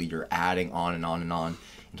 Cumulatively, you're adding on and on and on.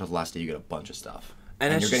 Until the last day, you get a bunch of stuff.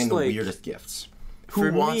 And you're getting the weirdest gifts.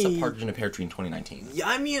 Who wants a partridge in a pear tree in 2019? Yeah,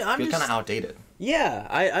 I mean, I'm just kind of outdated. Yeah,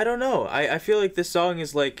 I don't know. I feel like this song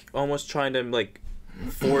is like almost trying to like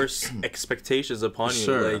force expectations upon you.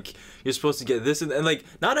 Sure. Like you're supposed to get this, and like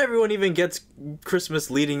not everyone even gets Christmas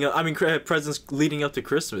leading up. I mean, presents leading up to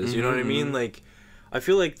Christmas. You know what I mean? Like, I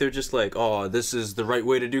feel like they're just like, oh, this is the right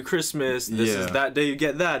way to do Christmas. This is that day you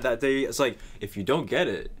get that. That day, it's like if you don't get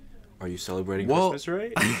it. Are you celebrating Christmas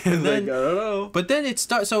right? And then, like, I don't know. But then it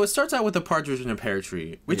starts out with a partridge in a pear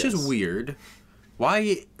tree, which is weird.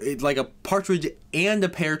 Why, like a partridge and a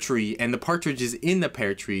pear tree, and the partridge is in the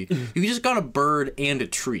pear tree? You just got a bird and a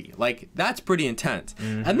tree. Like, that's pretty intense.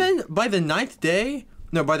 And then by the 8th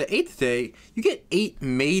day, you get 8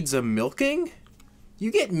 maids a milking.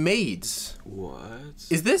 You get maids. What?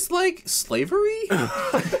 Is this like slavery?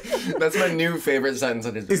 That's my new favorite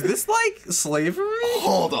sentence. Is this like slavery?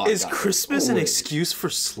 Hold on. Is Christmas an excuse for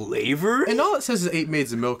slavery? And all it says is 8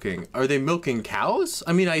 maids a milking. Are they milking cows?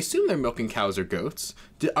 I mean, I assume they're milking cows or goats.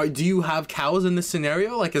 Do you have cows in this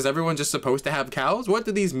scenario? Like, is everyone just supposed to have cows? What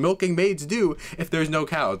do these milking maids do if there's no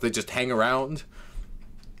cows? They just hang around?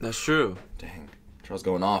 That's true. Dang. Charles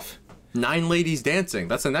going off. 9 ladies dancing.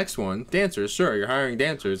 That's the next one. Dancers, sure, you're hiring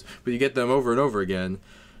dancers, but you get them over and over again.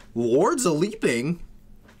 Lords a leaping.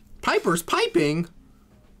 Pipers piping.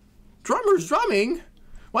 Drummers drumming.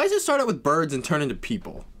 Why does it start out with birds and turn into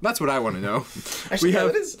people? That's what I want to know. Actually,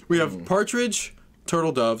 we have partridge,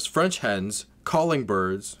 turtle doves, French hens, calling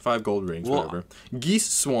birds, 5 gold rings, whatever. Geese,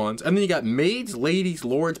 swans, and then you got maids, ladies,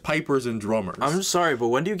 lords, pipers, and drummers. I'm sorry, but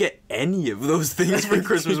when do you get any of those things for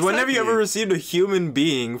Christmas? When have you ever received a human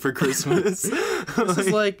being for Christmas? This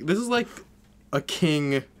is like a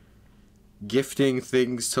king gifting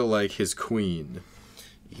things to like his queen.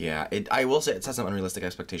 Yeah, I will say it sets some unrealistic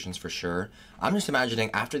expectations for sure. I'm just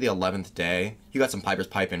imagining after the 11th day, you got some pipers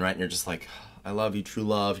piping, right? And you're just like, I love you, true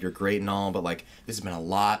love, you're great and all, but like, this has been a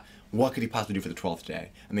lot. What could he possibly do for the 12th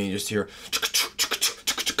day? And then you just hear...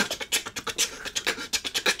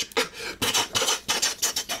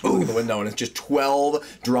 Look at the window, and it's just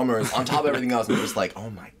 12 drummers on top of everything else, and you're just like, oh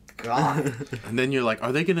my god. And then you're like,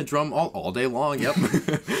 are they going to drum all day long? Yep.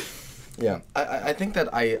 Yeah, I think that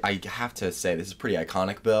I have to say, this is pretty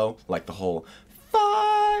iconic, though. Like, the whole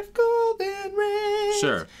 5 golden rings.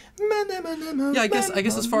 Sure. Yeah, I guess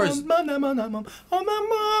as far as...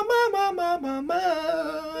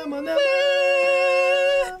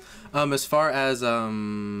 as far as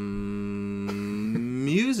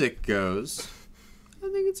music goes, I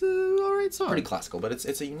think it's a alright song. Pretty classical, but it's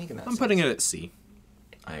a unique in that I'm sense. putting it at C.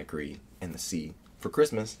 I agree. And the C for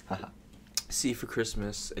Christmas. C for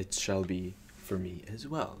Christmas, it shall be for me as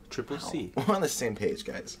well. Triple C. We're on the same page,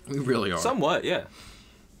 guys. We really are. Somewhat, yeah.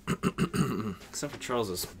 Except for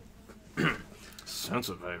Charles's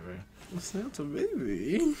Santa baby. Santa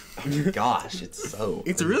baby. Oh, gosh, it's so.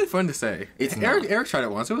 It's really fun to say. It's Eric tried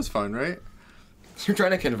it once. It was fun, right? You're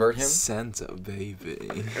trying to convert him? Santa baby.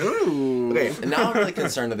 Ooh. Okay, now I'm really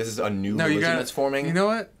concerned that this is a new religion that's forming. You know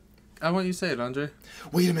what? I want you to say it, Andre.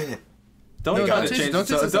 Wait a minute. Don't change the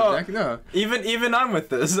subject. No. Even I'm with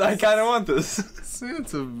this. I kind of want this.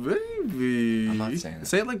 Santa baby. I'm not saying it.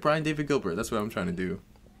 Say it like Brian David Gilbert. That's what I'm trying to do.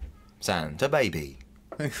 Santa baby.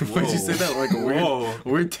 Why'd you say that like a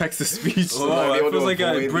weird text-to-speech? Oh, I feel like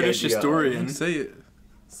a British historian. Say it.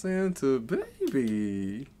 Santa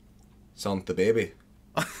baby. Santa baby.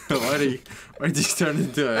 why did you turn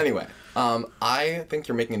into Anyway, I think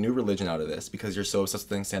you're making a new religion out of this because you're so obsessed with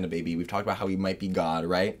things Santa baby. We've talked about how he might be God,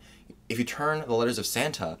 right? If you turn the letters of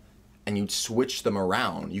Santa and you switch them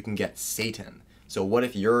around, you can get Satan. So what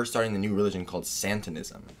if you're starting the new religion called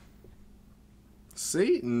Santanism?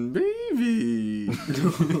 Satan baby.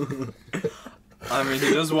 I mean,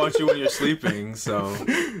 he does watch you when you're sleeping, so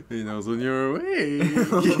he knows when you're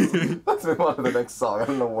awake. Let's move on to the next song. I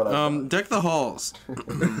don't know what Deck the Halls.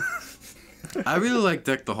 I really like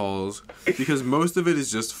Deck the Halls because most of it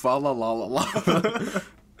is just fa la la la la.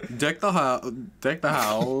 Deck the house. Deck the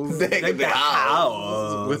house. Deck the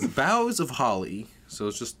house. With boughs of holly. So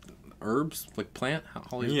it's just herbs, like plant,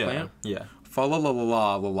 holly plant. Yeah. Fa la la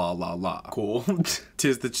la la la la la. Cool.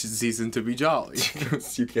 'Tis the season to be jolly.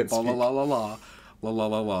 You can't Fa speak. la la la la la la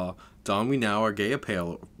la la. Don we now our gay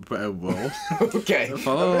apparel. Okay. Fa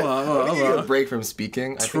la la la I think you la need la. a break from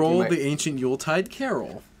speaking. Troll the ancient Yuletide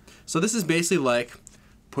carol. So this is basically like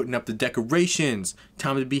putting up the decorations.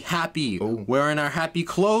 Time to be happy. Oh. Wearing our happy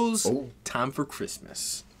clothes. Oh. Time for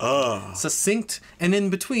Christmas. Succinct, and in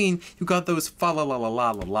between you got those fa la la la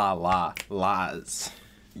la la la la's.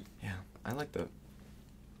 Yeah, I like the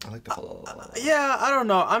fa la la la. Yeah, I don't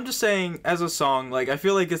know. I'm just saying, as a song, like, I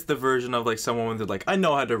feel like it's the version of, like, someone that's like, I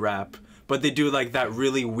know how to rap, but they do, like, that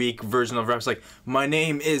really weak version of rap. It's like, my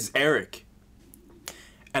name is Erik,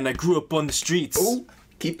 and I grew up on the streets. Oh,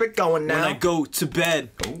 keep it going now. When I go to bed,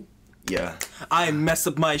 yeah, I mess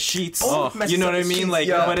up my sheets. Messes You know up what I the mean? sheets, Like,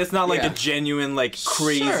 yeah. but it's not like Yeah. a genuine, like,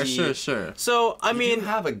 crazy. Sure. So, I mean, you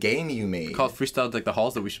have a game you made. Called Freestyle Deck the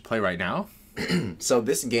Halls that we should play right now. So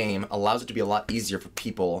this game allows it to be a lot easier for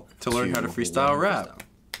people To learn how to freestyle learn rap.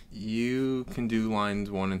 You can do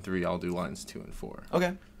lines 1 and 3. I'll do lines 2 and 4.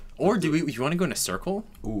 Okay. Or do you want to go in a circle?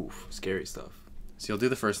 ooh, scary stuff. So you'll do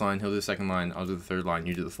the first line, he'll do the second line, I'll do the third line,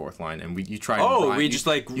 you do the fourth line, and you try. And Oh, rhyme. we just,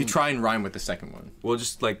 like- you try and rhyme with the second one. We'll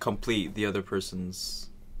just, like, complete the other person's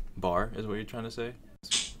bar, is what you're trying to say?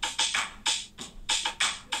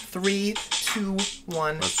 3, 2,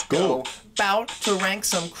 1. Let's go. About to rank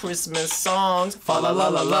some Christmas songs. Fa la la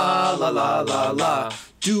la la la la la la.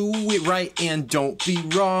 Do it right and don't be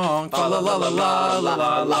wrong. Fa la la la la la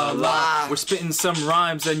la la la. We're spitting some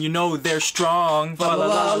rhymes and you know they're strong. Fa la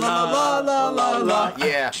la la la la la la.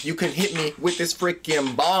 Yeah, you can hit me with this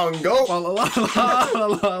freaking bongo. Fa la la la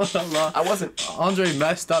la la la. I wasn't. Andre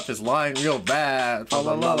messed up his line real bad. Fa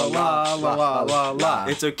la la la la la la la la.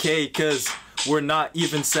 It's okay, cause we're not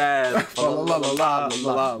even sad. Fa la la la la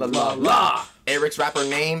la la la la. Eric's rapper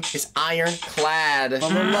name is Ironclad. La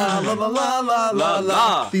la la la la la la La.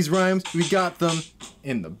 la. These rhymes, we got them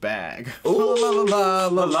in the bag. Ooh. La la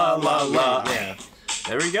la la la la. Yeah.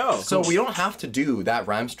 There we go. So we don't have to do that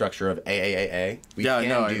rhyme structure of A. We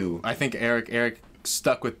can do I think Eric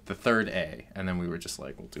stuck with the third A, and then we were just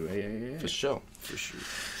like, we'll do A. for sure. for sure.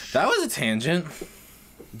 That was a tangent.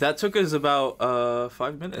 That took us about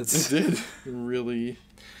 5 minutes. did. It really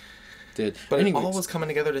did. But anyways, it all was coming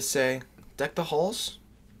together to say, Deck the Halls.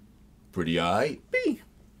 Pretty aight. B.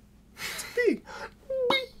 It's B.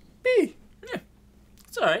 B. Yeah,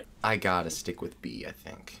 it's all right. I gotta stick with B, I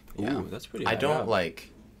think. Ooh, that's pretty. I high don't up.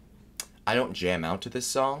 I don't jam out to this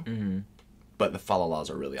song, Mm-hmm. but the fa-la-las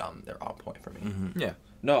are really they're on point for me. Yeah.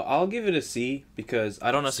 No, I'll give it a C because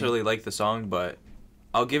I don't necessarily like the song, but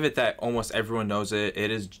I'll give it that almost everyone knows it. It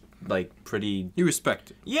is like pretty. You respect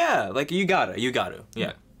it. Yeah, like you gotta.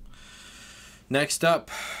 Yeah. Next up,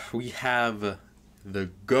 we have the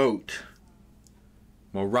GOAT.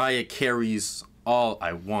 Mariah Carey's All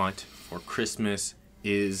I Want for Christmas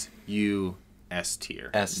Is You, S tier.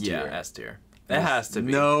 S tier. Yeah, S tier. That has to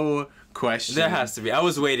be. No question. There has to be. I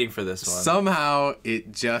was waiting for this one. Somehow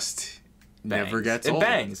it just never Bangs. gets It old.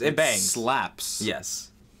 bangs. It bangs. Slaps.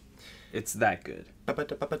 Yes. It's that good.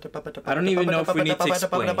 I don't even know if we need to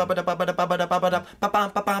explain.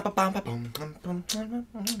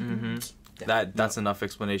 That's enough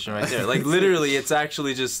explanation right there. Like literally, it's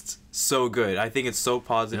actually just so good. I think it's so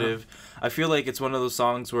positive. Yeah. I feel like it's one of those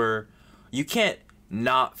songs where you can't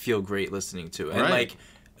not feel great listening to it. And like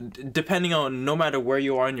depending on no matter where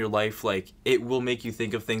you are in your life, like it will make you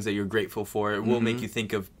think of things that you're grateful for. It will make you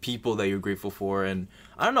think of people that you're grateful for. And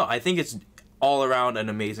I don't know, I think it's all around an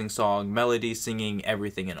amazing song, melody, singing,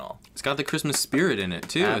 everything and all. It's got the Christmas spirit in it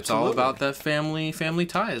too. Absolutely. It's all about that family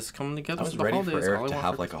ties coming together. I was ready for Eric to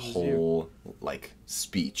have like a whole like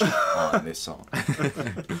speech on this song.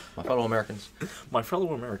 My fellow Americans.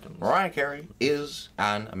 Mariah Carey is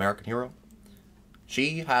an American hero.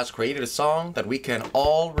 She has created a song that we can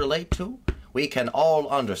all relate to, we can all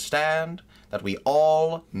understand, that we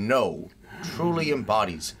all know truly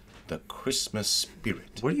embodies the Christmas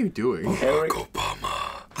spirit. What are you doing? Eric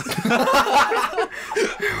Obama.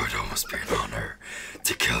 It would almost be an honor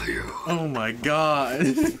to kill you. Oh my god.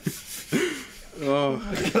 Oh,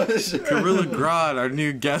 Gorilla Grodd, our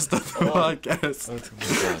new guest on the podcast.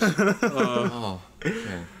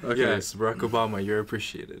 Okay. Yes, Barack Obama, you're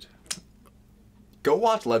appreciated. Go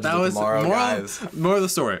watch Legends of Tomorrow, guys. More of the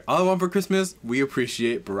story. All I want for Christmas, we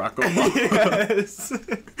appreciate Barack Obama. Yes.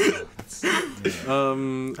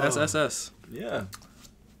 SSS. Yeah.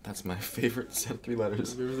 That's my favorite set of 3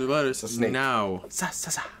 letters. Now,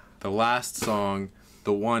 the last song,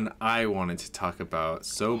 the one I wanted to talk about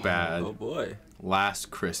so bad. Oh boy.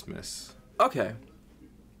 Last Christmas. Okay.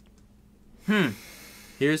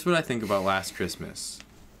 Here's what I think about Last Christmas.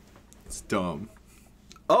 It's dumb.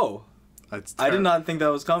 Oh. I did not think that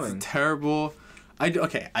was coming. It's terrible. I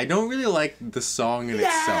don't really like the song in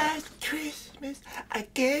itself. Last Christmas, I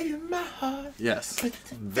gave you my heart. Yes. But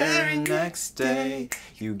the very next day,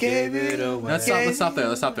 you gave it away. Let's stop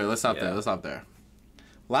there.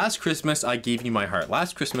 Last Christmas, I gave you my heart.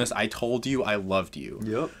 Last Christmas, I told you I loved you.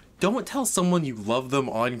 Yep. Don't tell someone you love them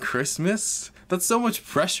on Christmas. That's so much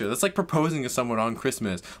pressure. That's like proposing to someone on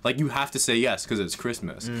Christmas. Like, you have to say yes because it's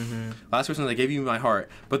Christmas. Last Christmas, I gave you my heart,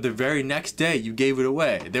 but the very next day, you gave it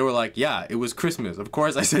away. They were like, yeah, it was Christmas. Of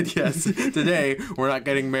course, I said yes. Today, we're not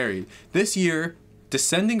getting married. This year,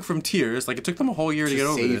 descending from tears, like it took them a whole year to get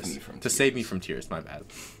over this. To save me from tears, my bad.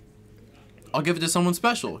 I'll give it to someone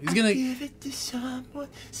special. He's gonna give it to someone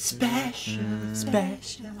special.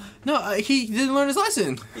 No, he didn't learn his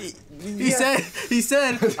lesson. He said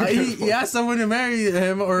he asked someone to marry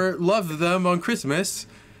him or love them on Christmas,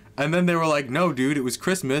 and then they were like, "No, dude, it was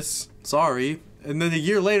Christmas. Sorry." And then a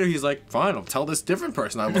year later, he's like, "Fine, I'll tell this different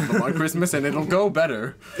person I love them on Christmas, and it'll go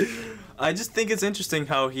better." I just think it's interesting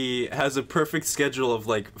how he has a perfect schedule of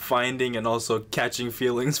like finding and also catching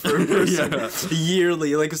feelings for a person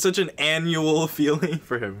yearly. Like it's such an annual feeling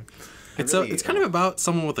for him. It's kind of about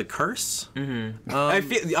someone with a curse.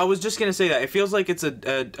 I was just gonna say that it feels like it's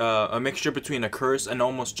a mixture between a curse and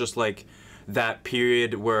almost just like that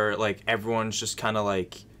period where like everyone's just kind of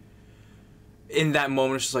like. In that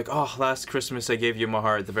moment, it's just like, oh, last Christmas I gave you my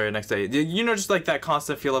heart. The very next day, you know, just like that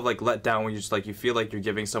constant feel of like let down, where you just like you feel like you're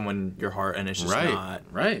giving someone your heart and it's just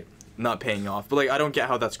not paying off. But like I don't get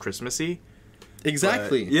how that's Christmassy.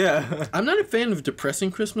 Exactly. But, yeah. I'm not a fan of depressing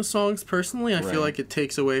Christmas songs personally. I feel like it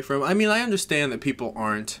takes away from. I mean, I understand that people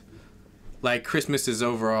aren't. Like Christmas is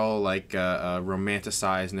overall like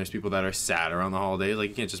romanticized, and there's people that are sad around the holidays. Like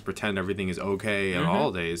you can't just pretend everything is okay on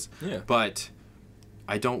holidays. Yeah. But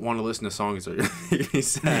I don't want to listen to songs that make me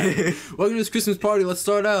sad. Welcome to this Christmas party. Let's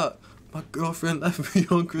start out. My girlfriend left me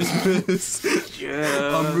on Christmas.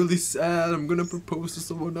 Yeah. I'm really sad. I'm gonna propose to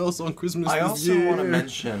someone else on Christmas this year. I also want to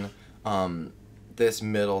mention this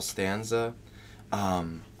middle stanza.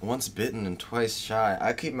 Once bitten and twice shy.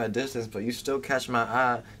 I keep my distance, but you still catch my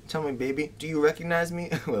eye. Tell me, baby, do you recognize me?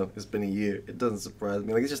 Well, it's been a year. It doesn't surprise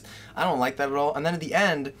me. Like it's just, I don't like that at all. And then at the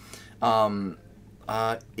end,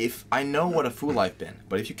 if I know what a fool I've been,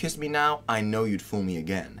 but if you kissed me now, I know you'd fool me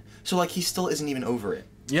again. So like he still isn't even over it.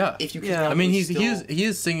 Yeah. If you I mean, he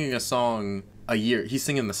is singing a song a year. He's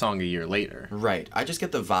singing the song a year later. Right. I just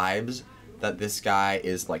get the vibes that this guy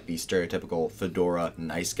is like the stereotypical fedora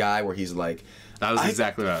nice guy, where he's like, that was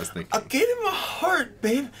exactly what I was thinking. I gave him a heart,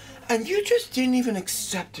 babe, and you just didn't even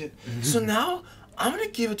accept it. So now I'm gonna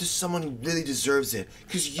give it to someone who really deserves it,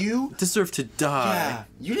 cause you deserve to die. Yeah,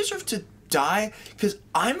 you deserve to die, cause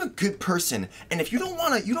I'm a good person, and if you don't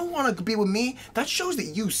wanna be with me, that shows that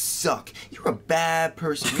you suck. You're a bad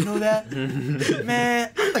person. You know that? Man,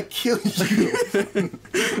 I'm gonna kill you.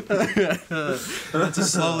 It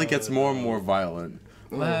just slowly gets more and more violent.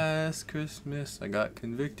 Last Christmas, I got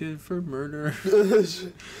convicted for murder.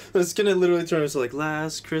 It's gonna literally turn into like,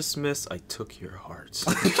 last Christmas, I took your heart.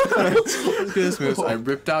 Last Christmas, I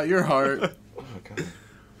ripped out your heart. Oh, God.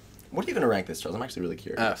 What are you gonna rank this, Charles? I'm actually really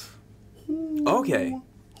curious. F. Okay.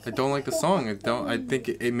 I don't like the song. I think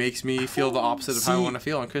it makes me feel the opposite of how I want to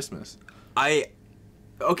feel on Christmas.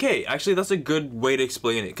 Okay, actually, that's a good way to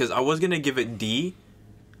explain it, because I was gonna give it D,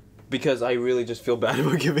 because I really just feel bad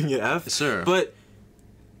about giving it F. Sure. But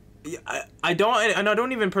I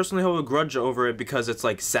don't even personally hold a grudge over it because it's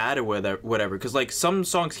like sad or whatever. Because like some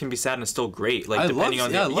songs can be sad and still great. Like depending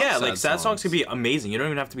on like sad songs can be amazing. You don't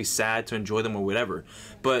even have to be sad to enjoy them or whatever.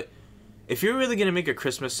 But if you're really gonna make a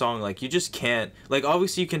Christmas song, like you just can't. Like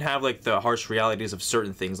obviously you can have like the harsh realities of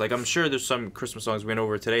certain things. Like I'm sure there's some Christmas songs we went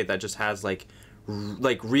over today that just has like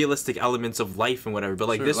realistic elements of life and whatever. But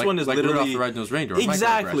like this one is like literally Rudolph the Red-Nosed Reindeer.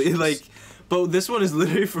 Exactly like. But this one is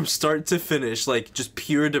literally from start to finish, like, just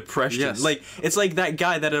pure depression. Yes. Like, it's like that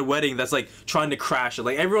guy that at a wedding that's, like, trying to crash it.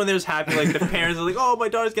 Like, everyone there's happy. Like, the parents are like, oh, my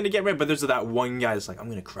daughter's gonna get married. But there's that one guy that's like, I'm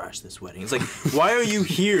gonna crash this wedding. It's like, why are you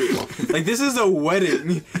here? Like, this is a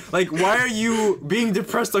wedding. Like, why are you being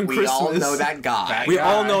depressed on Christmas? We all know that guy. We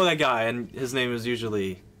all know that guy, and his name is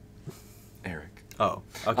usually... Eric. Oh,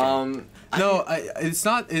 okay. No, it's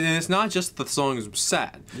not. And it's not just the song is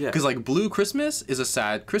sad. Yeah. Because like Blue Christmas is a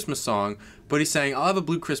sad Christmas song, but he's saying I'll have a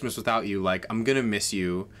blue Christmas without you. Like I'm gonna miss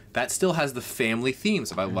you. That still has the family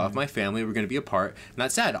themes. If I love my family, we're gonna be apart, and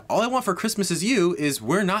that's sad. All I want for Christmas is you. Is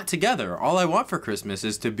we're not together. All I want for Christmas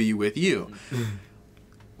is to be with you.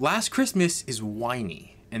 Last Christmas is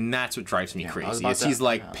whiny, and that's what drives me crazy. He's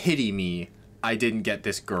like, pity me. I didn't get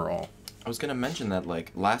this girl. I was gonna mention that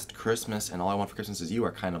like Last Christmas and All I Want for Christmas Is You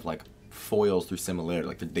are kind of like foils through similarity,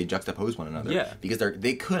 like they juxtapose one another. Yeah. Because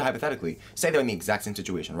they could hypothetically say they're in the exact same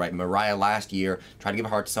situation, right? Mariah last year tried to give a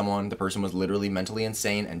heart to someone, the person was literally mentally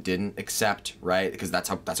insane and didn't accept, right? Because that's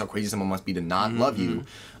how crazy someone must be to not love you.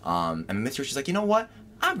 And this year she's like, you know what?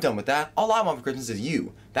 I'm done with that. All I want for Christmas is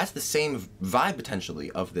you. That's the same vibe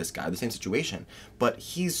potentially of this guy, the same situation. But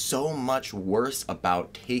he's so much worse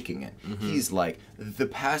about taking it. He's like, the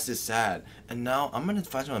past is sad, and now I'm gonna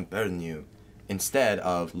find someone better than you. Instead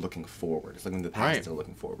of looking forward. It's looking to the past instead of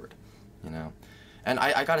looking forward. You know? And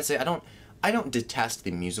I gotta say, I don't detest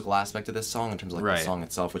the musical aspect of this song in terms of like the song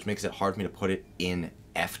itself, which makes it hard for me to put it in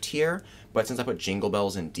F tier. But since I put Jingle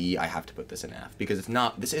Bells in D, I have to put this in F because it's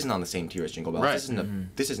not. This isn't on the same tier as Jingle Bells. Right.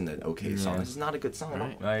 This isn't an okay song. This is not a good song at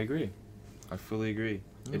all. I agree. I fully agree.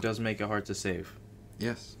 It does make it hard to save.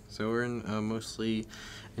 Yes. So we're in mostly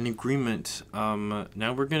in agreement.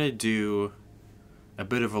 Now we're gonna do a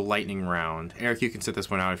bit of a lightning round. Eric, you can sit this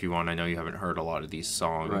one out if you want. I know you haven't heard a lot of these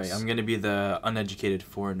songs. Right, I'm gonna be the uneducated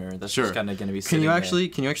foreigner. That's sure. just kind of gonna be. Can you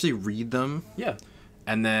actually read them? Yeah.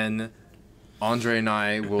 And then Andre and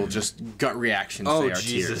I will just gut reactions. Oh say our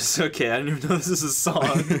Jesus! tiers. Okay, I didn't even know this is a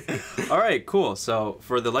song. All right, cool. So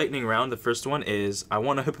for the lightning round, the first one is "I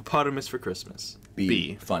Want a Hippopotamus for Christmas."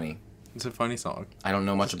 B. Funny. It's a funny song. I don't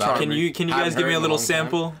know much about it. Can you guys give me a little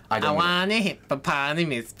sample? I want a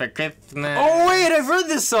hippopotamus for Christmas. Oh wait, I've heard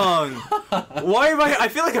this song. Why am I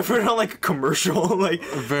feel like I've heard it on like a commercial. Like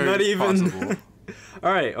Very not even. possible.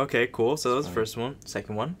 All right. Okay. Cool. So that was the first one.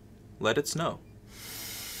 Second one, "Let It Snow."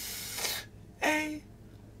 Hey,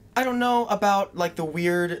 I don't know about like the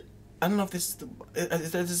weird. I don't know if this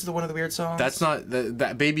is the one of the weird songs. That's not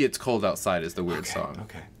that Baby It's Cold Outside is the weird song.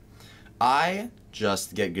 Okay. I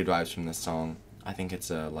just get good vibes from this song. I think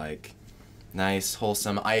it's a like nice,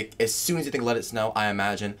 wholesome. As soon as you think "Let It Snow," I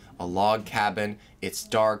imagine a log cabin. It's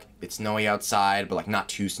dark, it's snowy outside, but like not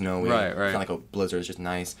too snowy. Right. It's not like a blizzard. It's just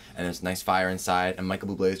nice, and there's a nice fire inside, and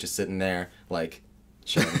Michael Bublé is just sitting there like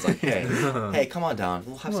chilling. It's like, hey, come on down.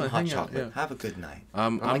 We'll have some hot chocolate. Yeah. Have a good night.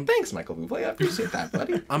 I'm like, thanks, Michael Bublé. I appreciate that,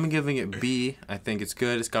 buddy. I'm giving it B. I think it's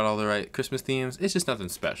good. It's got all the right Christmas themes. It's just nothing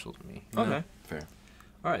special to me. Okay. Know? Fair.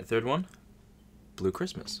 All right. Third one, "Blue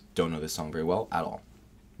Christmas." Don't know this song very well at all.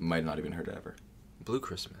 Might not even heard it ever. Blue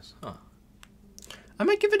Christmas. Huh. I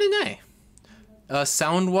might give it an A.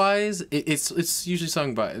 Sound wise, it's usually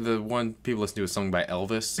sung by the one people listen to is sung by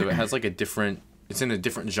Elvis, so it has like a different. It's in a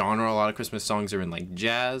different genre. A lot of Christmas songs are in like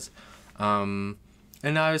jazz, and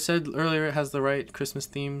I said earlier it has the right Christmas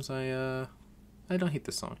themes. I don't hate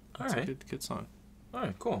this song. It's a good song. All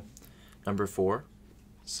right, cool. Number 4,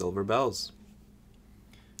 "Silver Bells."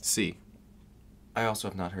 C. I also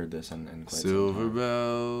have not heard this in quite Silver some time.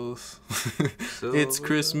 bells. It's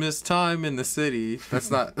Christmas time in the city.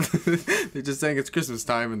 That's not. They're just saying it's Christmas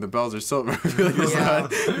time and the bells are silver. I feel like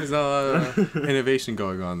there's not a lot of innovation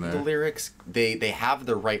going on there. The lyrics, they have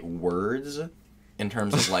the right words in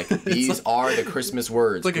terms of like these are the Christmas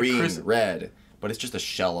words: like green, red, but it's just a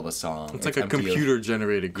shell of a song. It's like a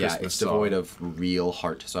computer-generated Christmas song. Yeah, it's devoid of real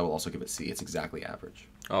heart, so I will also give it C. It's exactly average.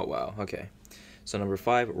 Oh, wow. Okay. So number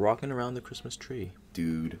 5, Rockin' Around the Christmas Tree.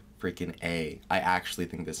 Dude, freaking A. I actually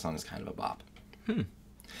think this song is kind of a bop.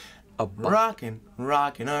 A bop.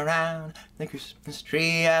 Rockin' around the Christmas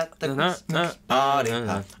tree at the Christmas party.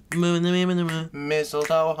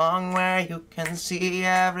 Mistletoe hung where you can see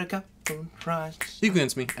every couple tries. You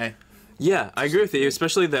convinced me. A. Yeah, I agree with you,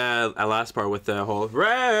 especially the last part with the whole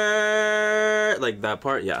like that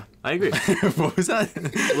part. Yeah, I agree. What was that?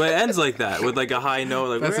 Well, it ends like that with like a high note,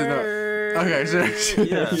 like That's a note. Okay, sure.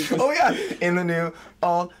 Yeah. Oh yeah, in the new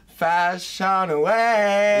old-fashioned way.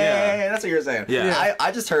 Yeah. That's what you were saying. Yeah.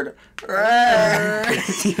 I just heard.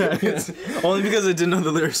 Only because I didn't know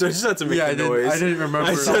the lyrics, so I just had to make the noise. I didn't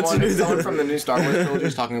remember. Someone from the new Star Wars trilogy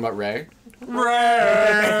was talking about Ray.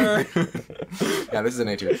 Yeah, this is an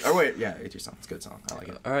A tier. Oh wait, yeah, A tier song. It's a good song. I like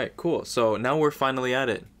it. All right, cool. So now we're finally at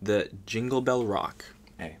it. The Jingle Bell Rock.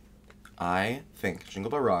 Hey, I think Jingle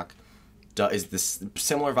Bell Rock is this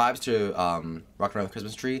similar vibes to Rockin' Around the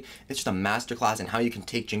Christmas Tree. It's just a masterclass in how you can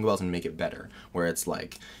take Jingle Bells and make it better. Where it's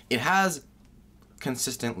like it has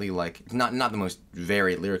consistently like not the most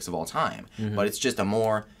varied lyrics of all time, but it's just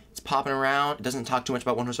it's popping around. It doesn't talk too much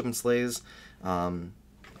about one horse open sleighs.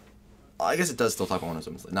 I guess it does still talk about one horse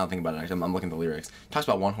open sleighs. Now that I think about it, actually, I'm looking at the lyrics. It talks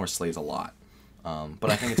about one horse sleighs a lot, but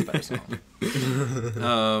I think it's a better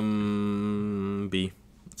song. B.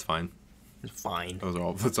 It's fine. Fine.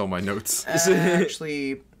 That's all my notes.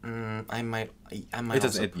 Actually, I might. It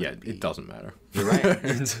doesn't. It doesn't matter. You're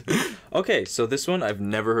right. Okay, so this one I've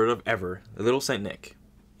never heard of ever. Little Saint Nick.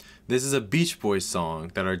 This is a Beach Boys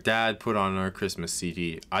song that our dad put on our Christmas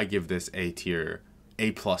CD. I give this A tier.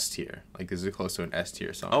 A+ tier. Like, this is close to an S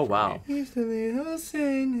tier song. Oh, wow. He's the little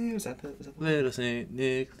Saint Nick. Is that the Little Saint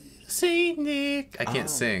Nick, Little Saint Nick. I can't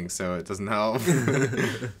sing, so it doesn't help.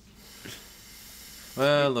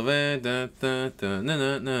 Well, oh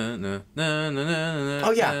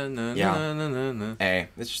yeah, yeah. Hey,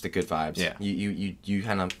 it's just the good vibes. Yeah. You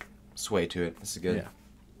kind of sway to it. This is good. Yeah.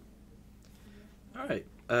 All right.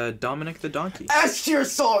 Dominic the Donkey. S tier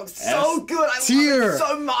song, so good. I love it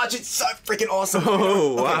so much. It's so freaking awesome.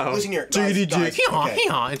 Oh, wow. Okay, listen here, Jiggity guys. jig. Okay.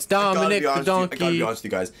 It's Dominic the Donkey. I gotta be honest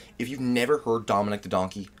with you guys. If you've never heard Dominic the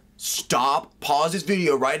Donkey, stop. Pause this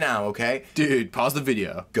video right now, okay? Dude, pause the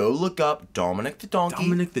video. Go look up Dominic the Donkey.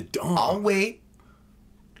 Dominic the Donkey. I'll wait.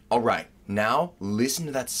 All right, now listen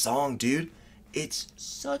to that song, dude. It's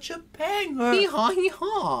such a banger. Hee-haw,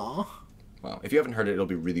 hee-haw. Wow, if you haven't heard it, it'll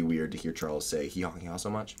be really weird to hear Charles say hee-haw, hee-haw so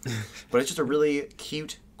much. But it's just a really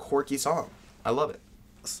cute, quirky song. I love it.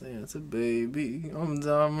 Santa baby, I'm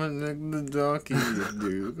Dominic the Donkey,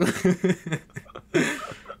 dude.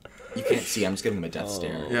 You can't see, I'm just giving him a death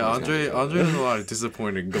stare. Yeah, Andre has a lot of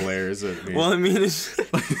disappointed glares at me. Well, I mean, it's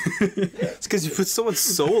because you put so much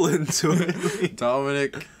soul into it.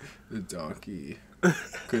 Dominic the Donkey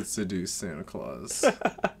could seduce Santa Claus.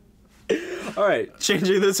 All right,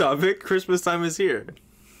 changing the topic. Christmas time is here.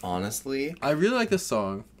 Honestly, I really like this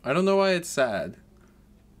song. I don't know why it's sad.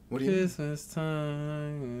 what do you mean? Christmas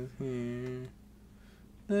time is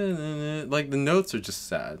here. Like, the notes are just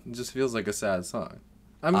sad. It just feels like a sad song.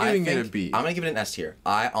 I'm giving it a B. I'm gonna give it an S tier.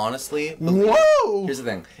 I honestly Whoa! Here's the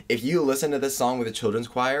thing. If you listen to this song with a children's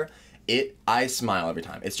choir, I smile every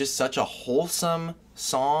time. It's just such a wholesome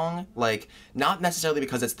song. Like, not necessarily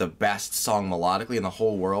because it's the best song melodically in the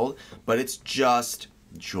whole world, but it's just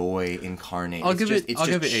joy incarnate. I'll give it A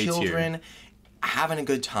tier. Children having a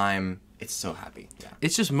good time. It's so happy. Yeah.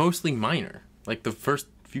 It's just mostly minor. Like, the first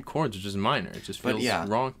few chords are just minor. It just feels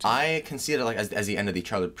wrong to me. I can see it like as the end of the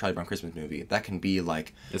Charlie Brown Christmas movie. That can be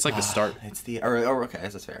like It's like the start. It's the or okay,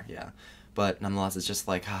 that's fair, yeah. But nonetheless, it's just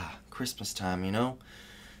like Christmas time, you know.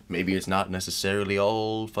 Maybe it's not necessarily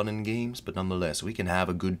all fun and games, but nonetheless, we can have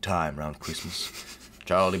a good time around Christmas.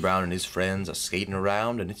 Charlie Brown and his friends are skating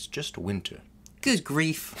around, and it's just winter. Good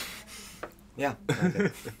grief. Yeah.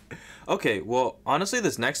 Okay, well, honestly,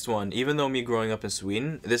 this next one, even though me growing up in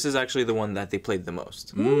Sweden, this is actually the one that they played the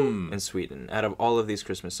most in Sweden out of all of these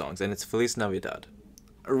Christmas songs, and it's Feliz Navidad.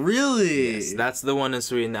 Really? Yes, that's the one in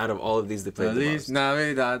Sweden out of all of these they played the Feliz most.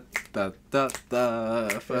 Navidad, da da da.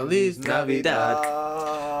 Feliz Navidad.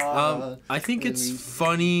 I think it's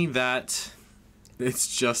funny that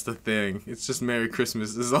it's just a thing. It's just Merry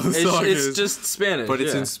Christmas is all the song is. It's just Spanish, but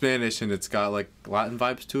it's in Spanish and it's got like Latin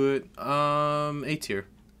vibes to it. A tier.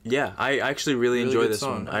 Yeah, I actually really enjoy this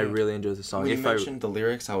song. one. I really enjoy the song. When you mentioned the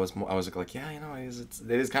lyrics, I was like, yeah, you know, it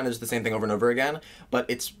is kind of just the same thing over and over again, but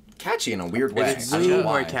it's catchy in a weird way. It's way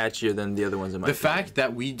more catchier than the other ones in my opinion. Fact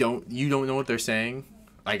that you don't know what they're saying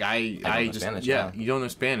Like I just Spanish, yeah, you don't know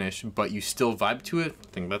Spanish, but you still vibe to it. I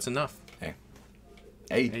think that's enough. Hey.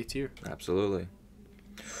 A tier. Absolutely.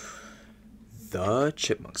 The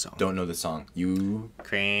Chipmunk song. Don't know the song. You.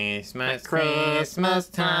 Christmas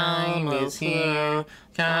time is here.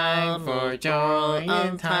 Time for joy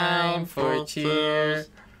and time for cheer.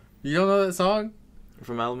 You don't know that song?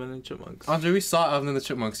 From Alvin and the Chipmunks. Andre, we saw Alvin and the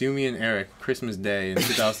Chipmunks, you, me, and Eric, Christmas Day in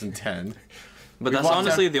 2010. But that's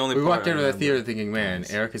honestly the only we part walked out I of the remember. theater thinking, man,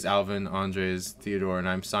 Eric is Alvin, Andre is Theodore, and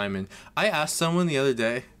I'm Simon. I asked someone the other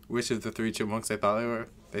day which of the three chipmunks I thought they were.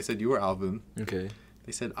 They said you were Alvin. Okay.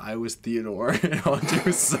 They said I was Theodore and Andre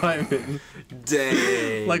was Simon.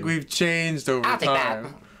 Dang. Like we've changed over I'll take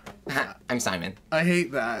time. that. I'm Simon. I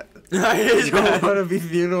hate that. I hate I don't that. want to be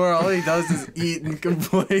Theodore. All he does is eat and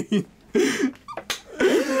complain.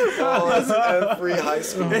 Oh, that's every high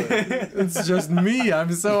school. It's just me.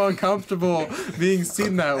 I'm so uncomfortable being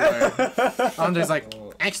seen that way. Andre's like,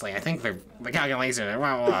 actually, I think the calculation,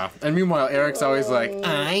 blah, blah, blah. And meanwhile, Eric's always like,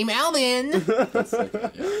 I'm Alvin. That's like,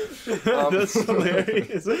 yeah. That's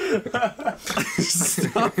hilarious.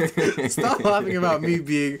 Stop laughing about me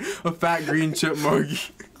being a fat green chipmunk.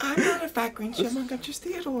 I'm not a fat green chipmunk. I'm just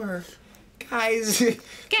Theodore. Guys.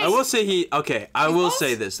 I will say I will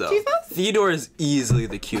say this though. Theodore is easily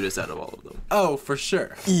the cutest out of all of them. Oh, for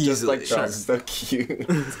sure. Easily. Just like Charles is so cute.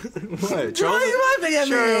 What? Why are you laughing at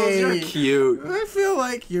Charles, you're me? cute. I feel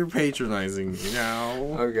like you're patronizing me now.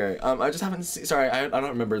 Okay. I just haven't seen. Sorry, I don't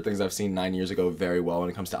remember things I've seen 9 years ago very well when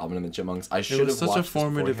it comes to Alvin and the Chipmunks. I It should was have such watched a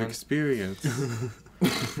formative this experience.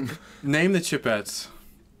 Name the Chipettes.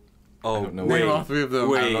 Oh, don't know. Name Wait. all three of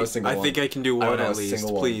them. I don't know a wait. single I think one. I can do I don't one know at a least,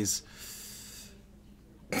 single one. please.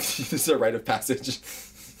 This is a rite of passage.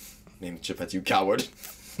 Name the Chipettes, you coward.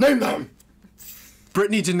 Name them!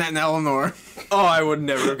 Brittany, Jeanette, and Eleanor. Oh, I would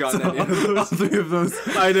never have gotten any of All those. three of those.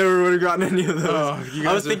 I never would have gotten any of those. Oh, you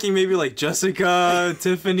I was guys are- thinking maybe like Jessica,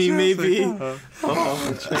 Tiffany, maybe.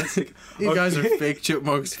 Oh, Jessica. You guys are fake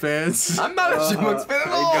Chipmunks fans. I'm not a Chipmunks fan at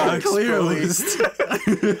I all! got clearly. exposed.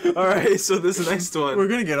 All right, so this next one. We're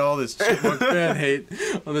gonna get all this Chipmunk fan hate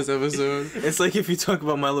on this episode. It's like if you talk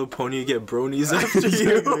about My Little Pony, you get bronies after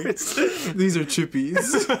you. It's- These are chippies.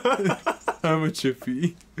 I'm a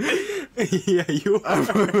chippy. yeah, you are.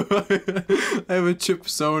 I have a chip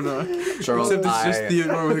sona. Charles, Except it's just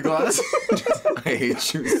Theodore with a glass. I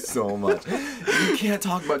hate you so much. You can't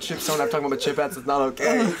talk about Chip Stone after talking about Chipettes. It's not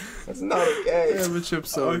okay. That's not I okay. have a chip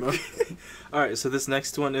sona. All right, so this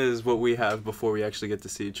next one is what we have before we actually get to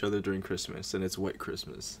see each other during Christmas, and it's White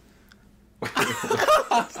Christmas.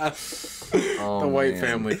 Oh, The white man.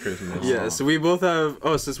 family Christmas. Yeah, so we both have.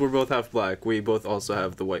 Oh, since we're both half black, we both also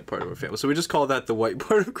have the white part of our family. So we just call that the white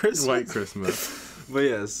part of Christmas. White Christmas. But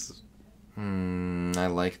yes, I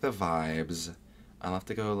like the vibes. I'll have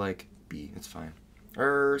to go like B. It's fine.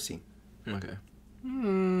 C. okay.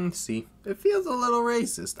 See, it feels a little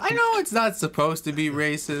racist. I know it's not supposed to be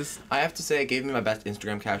racist. I have to say, it gave me my best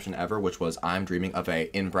Instagram caption ever, which was I'm dreaming of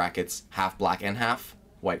a, in brackets, half black and half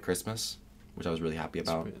white Christmas, which I was really happy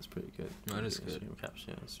about. It's pretty good. That is good.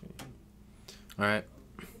 All right.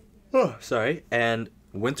 Oh, sorry. And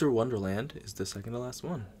Winter Wonderland is the second to last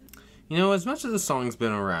one. You know, as much as the song's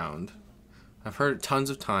been around, I've heard it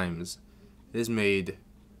tons of times. It has made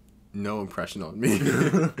no impression on me.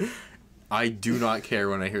 I do not care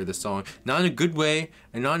when I hear this song. Not in a good way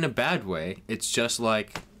and not in a bad way. It's just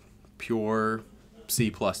like pure C+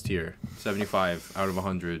 tier. 75 out of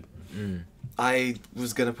 100. I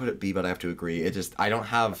was gonna put it B, but I have to agree. It just I don't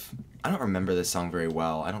remember this song very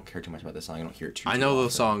well. I don't care too much about this song. I don't hear it too. I know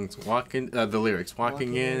those often. songs. The lyrics.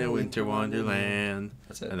 Walking in a winter wonderland.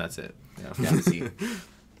 That's it. And that's it. Yeah. Yeah, C.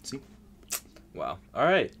 C. Wow. All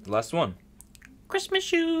right, last one. Christmas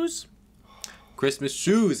shoes. Christmas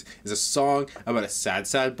Shoes is a song about a sad,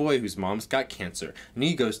 sad boy whose mom's got cancer. And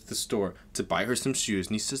he goes to the store to buy her some shoes.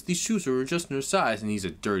 And he says these shoes are just in her size. And he's a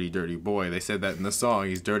dirty, dirty boy. They said that in the song.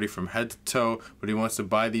 He's dirty from head to toe. But he wants to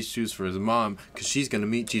buy these shoes for his mom because she's going to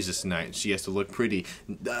meet Jesus tonight. And she has to look pretty.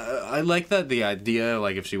 I like that. The idea,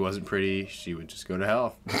 like if she wasn't pretty, she would just go to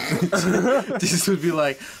hell. Jesus would be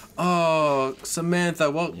like, oh, Samantha,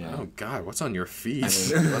 well, Yeah. oh God, what's on your feet?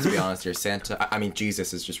 I mean, let's be honest here. Santa. I mean,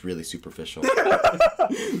 Jesus is just really superficial.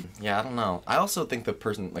 Yeah, I don't know. I also think the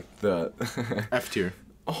person like the. F tier.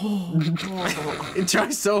 Oh. It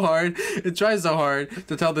tries so hard. It tries so hard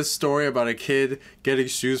to tell this story about a kid getting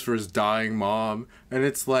shoes for his dying mom, and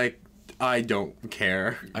it's like, I don't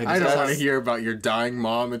care. I don't want to hear about your dying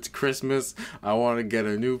mom. It's Christmas. I want to get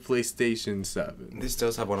a new PlayStation 7. This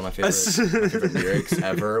does have one of my favorite lyrics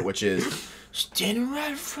ever, which is standing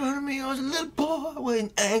right in front of me, I was a little boy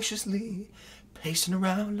waiting anxiously, pacing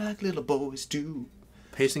around like little boys do.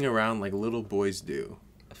 pacing around like little boys do.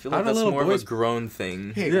 I feel like that's more of a grown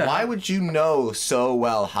thing. Hey, why would you know so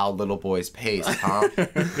well how little boys pace, huh?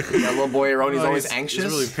 That little boy Aroni's always anxious.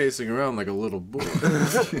 He's really pacing around like a little boy.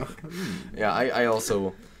 Yeah, I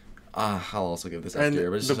also, I'll also give this and after.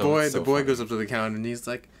 But the boy goes up to the counter and he's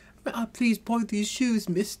like, please buy these shoes,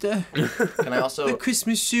 mister. Can I also... the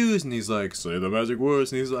Christmas shoes. And he's like, say the magic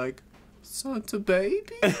words. And he's like, Santa baby.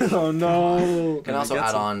 Oh no. Can I also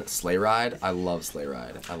add on Sleigh Ride? I love Sleigh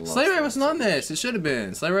Ride. Sleigh Ride wasn't on this. It should have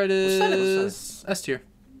been. Sleigh Ride is S tier.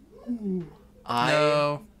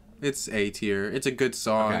 No, it's A tier. It's a good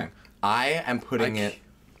song. Okay. I am putting it...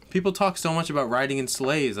 People talk so much about riding in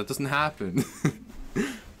sleighs. That doesn't happen.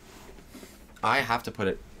 I have to put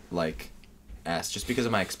it like S just because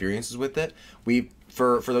of my experiences with it.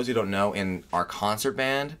 For those who don't know, in our concert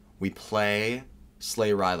band, we play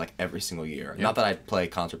Sleigh Ride like every single year. Yep. Not that I play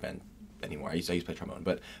concert band anymore. I used to play trombone,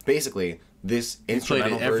 but basically this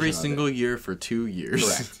instrumental version every single year for 2 years.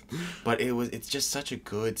 Correct. But it's just such a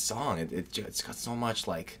good song. It's got so much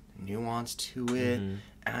like nuance to it, and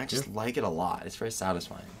I just like it a lot. It's very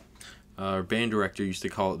satisfying. Our band director used to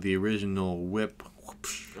call it the original whip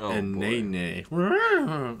and nay nay.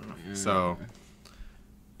 So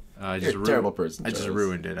I just terrible person. I just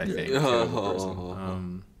ruined it. I think.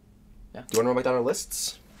 Yeah. Do you want to write down our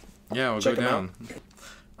lists? Yeah, we'll go down.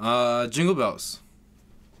 Jingle Bells.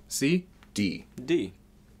 C. D. D.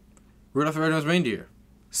 Rudolph the Red-Nosed Reindeer.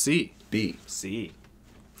 C. B. C.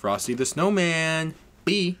 Frosty the Snowman.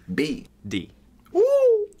 B. B. D.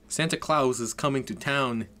 Woo! Santa Claus is coming to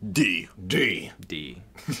town. D. D. D.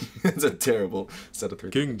 That's a terrible set of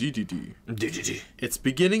three. King D D D. D. D. It's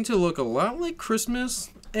beginning to look a lot like Christmas.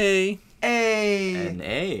 A. A. An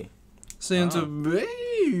A. Santa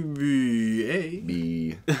baby. A.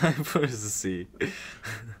 B. I put it as a C.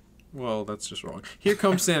 Well, that's just wrong. Here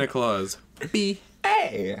comes Santa Claus. B.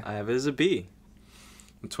 A. I have it as a B.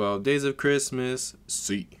 12 Days of Christmas.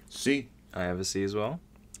 C. C. I have a C as well.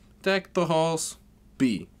 Deck the halls.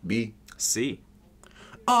 B. B. C.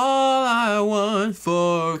 All I want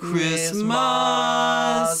for Christmas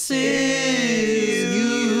is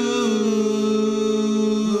you.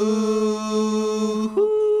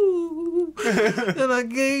 And I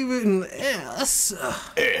gave it an S.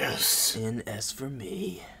 S. An S for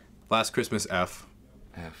me. Last Christmas, F.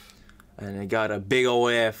 F. And I got a big ol'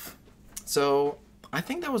 F. So, I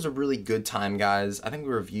think that was a really good time, guys. I think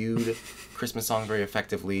we reviewed Christmas songs very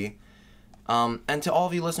effectively. And to all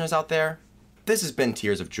of you listeners out there, this has been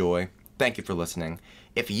Tears of Joy. Thank you for listening.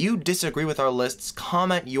 If you disagree with our lists,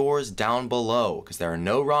 comment yours down below, because there are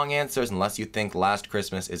no wrong answers unless you think Last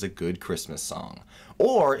Christmas is a good Christmas song.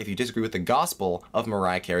 Or if you disagree with the gospel of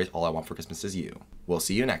Mariah Carey's All I Want for Christmas Is You. We'll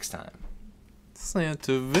see you next time.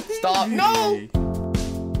 Santa baby. Stop. No!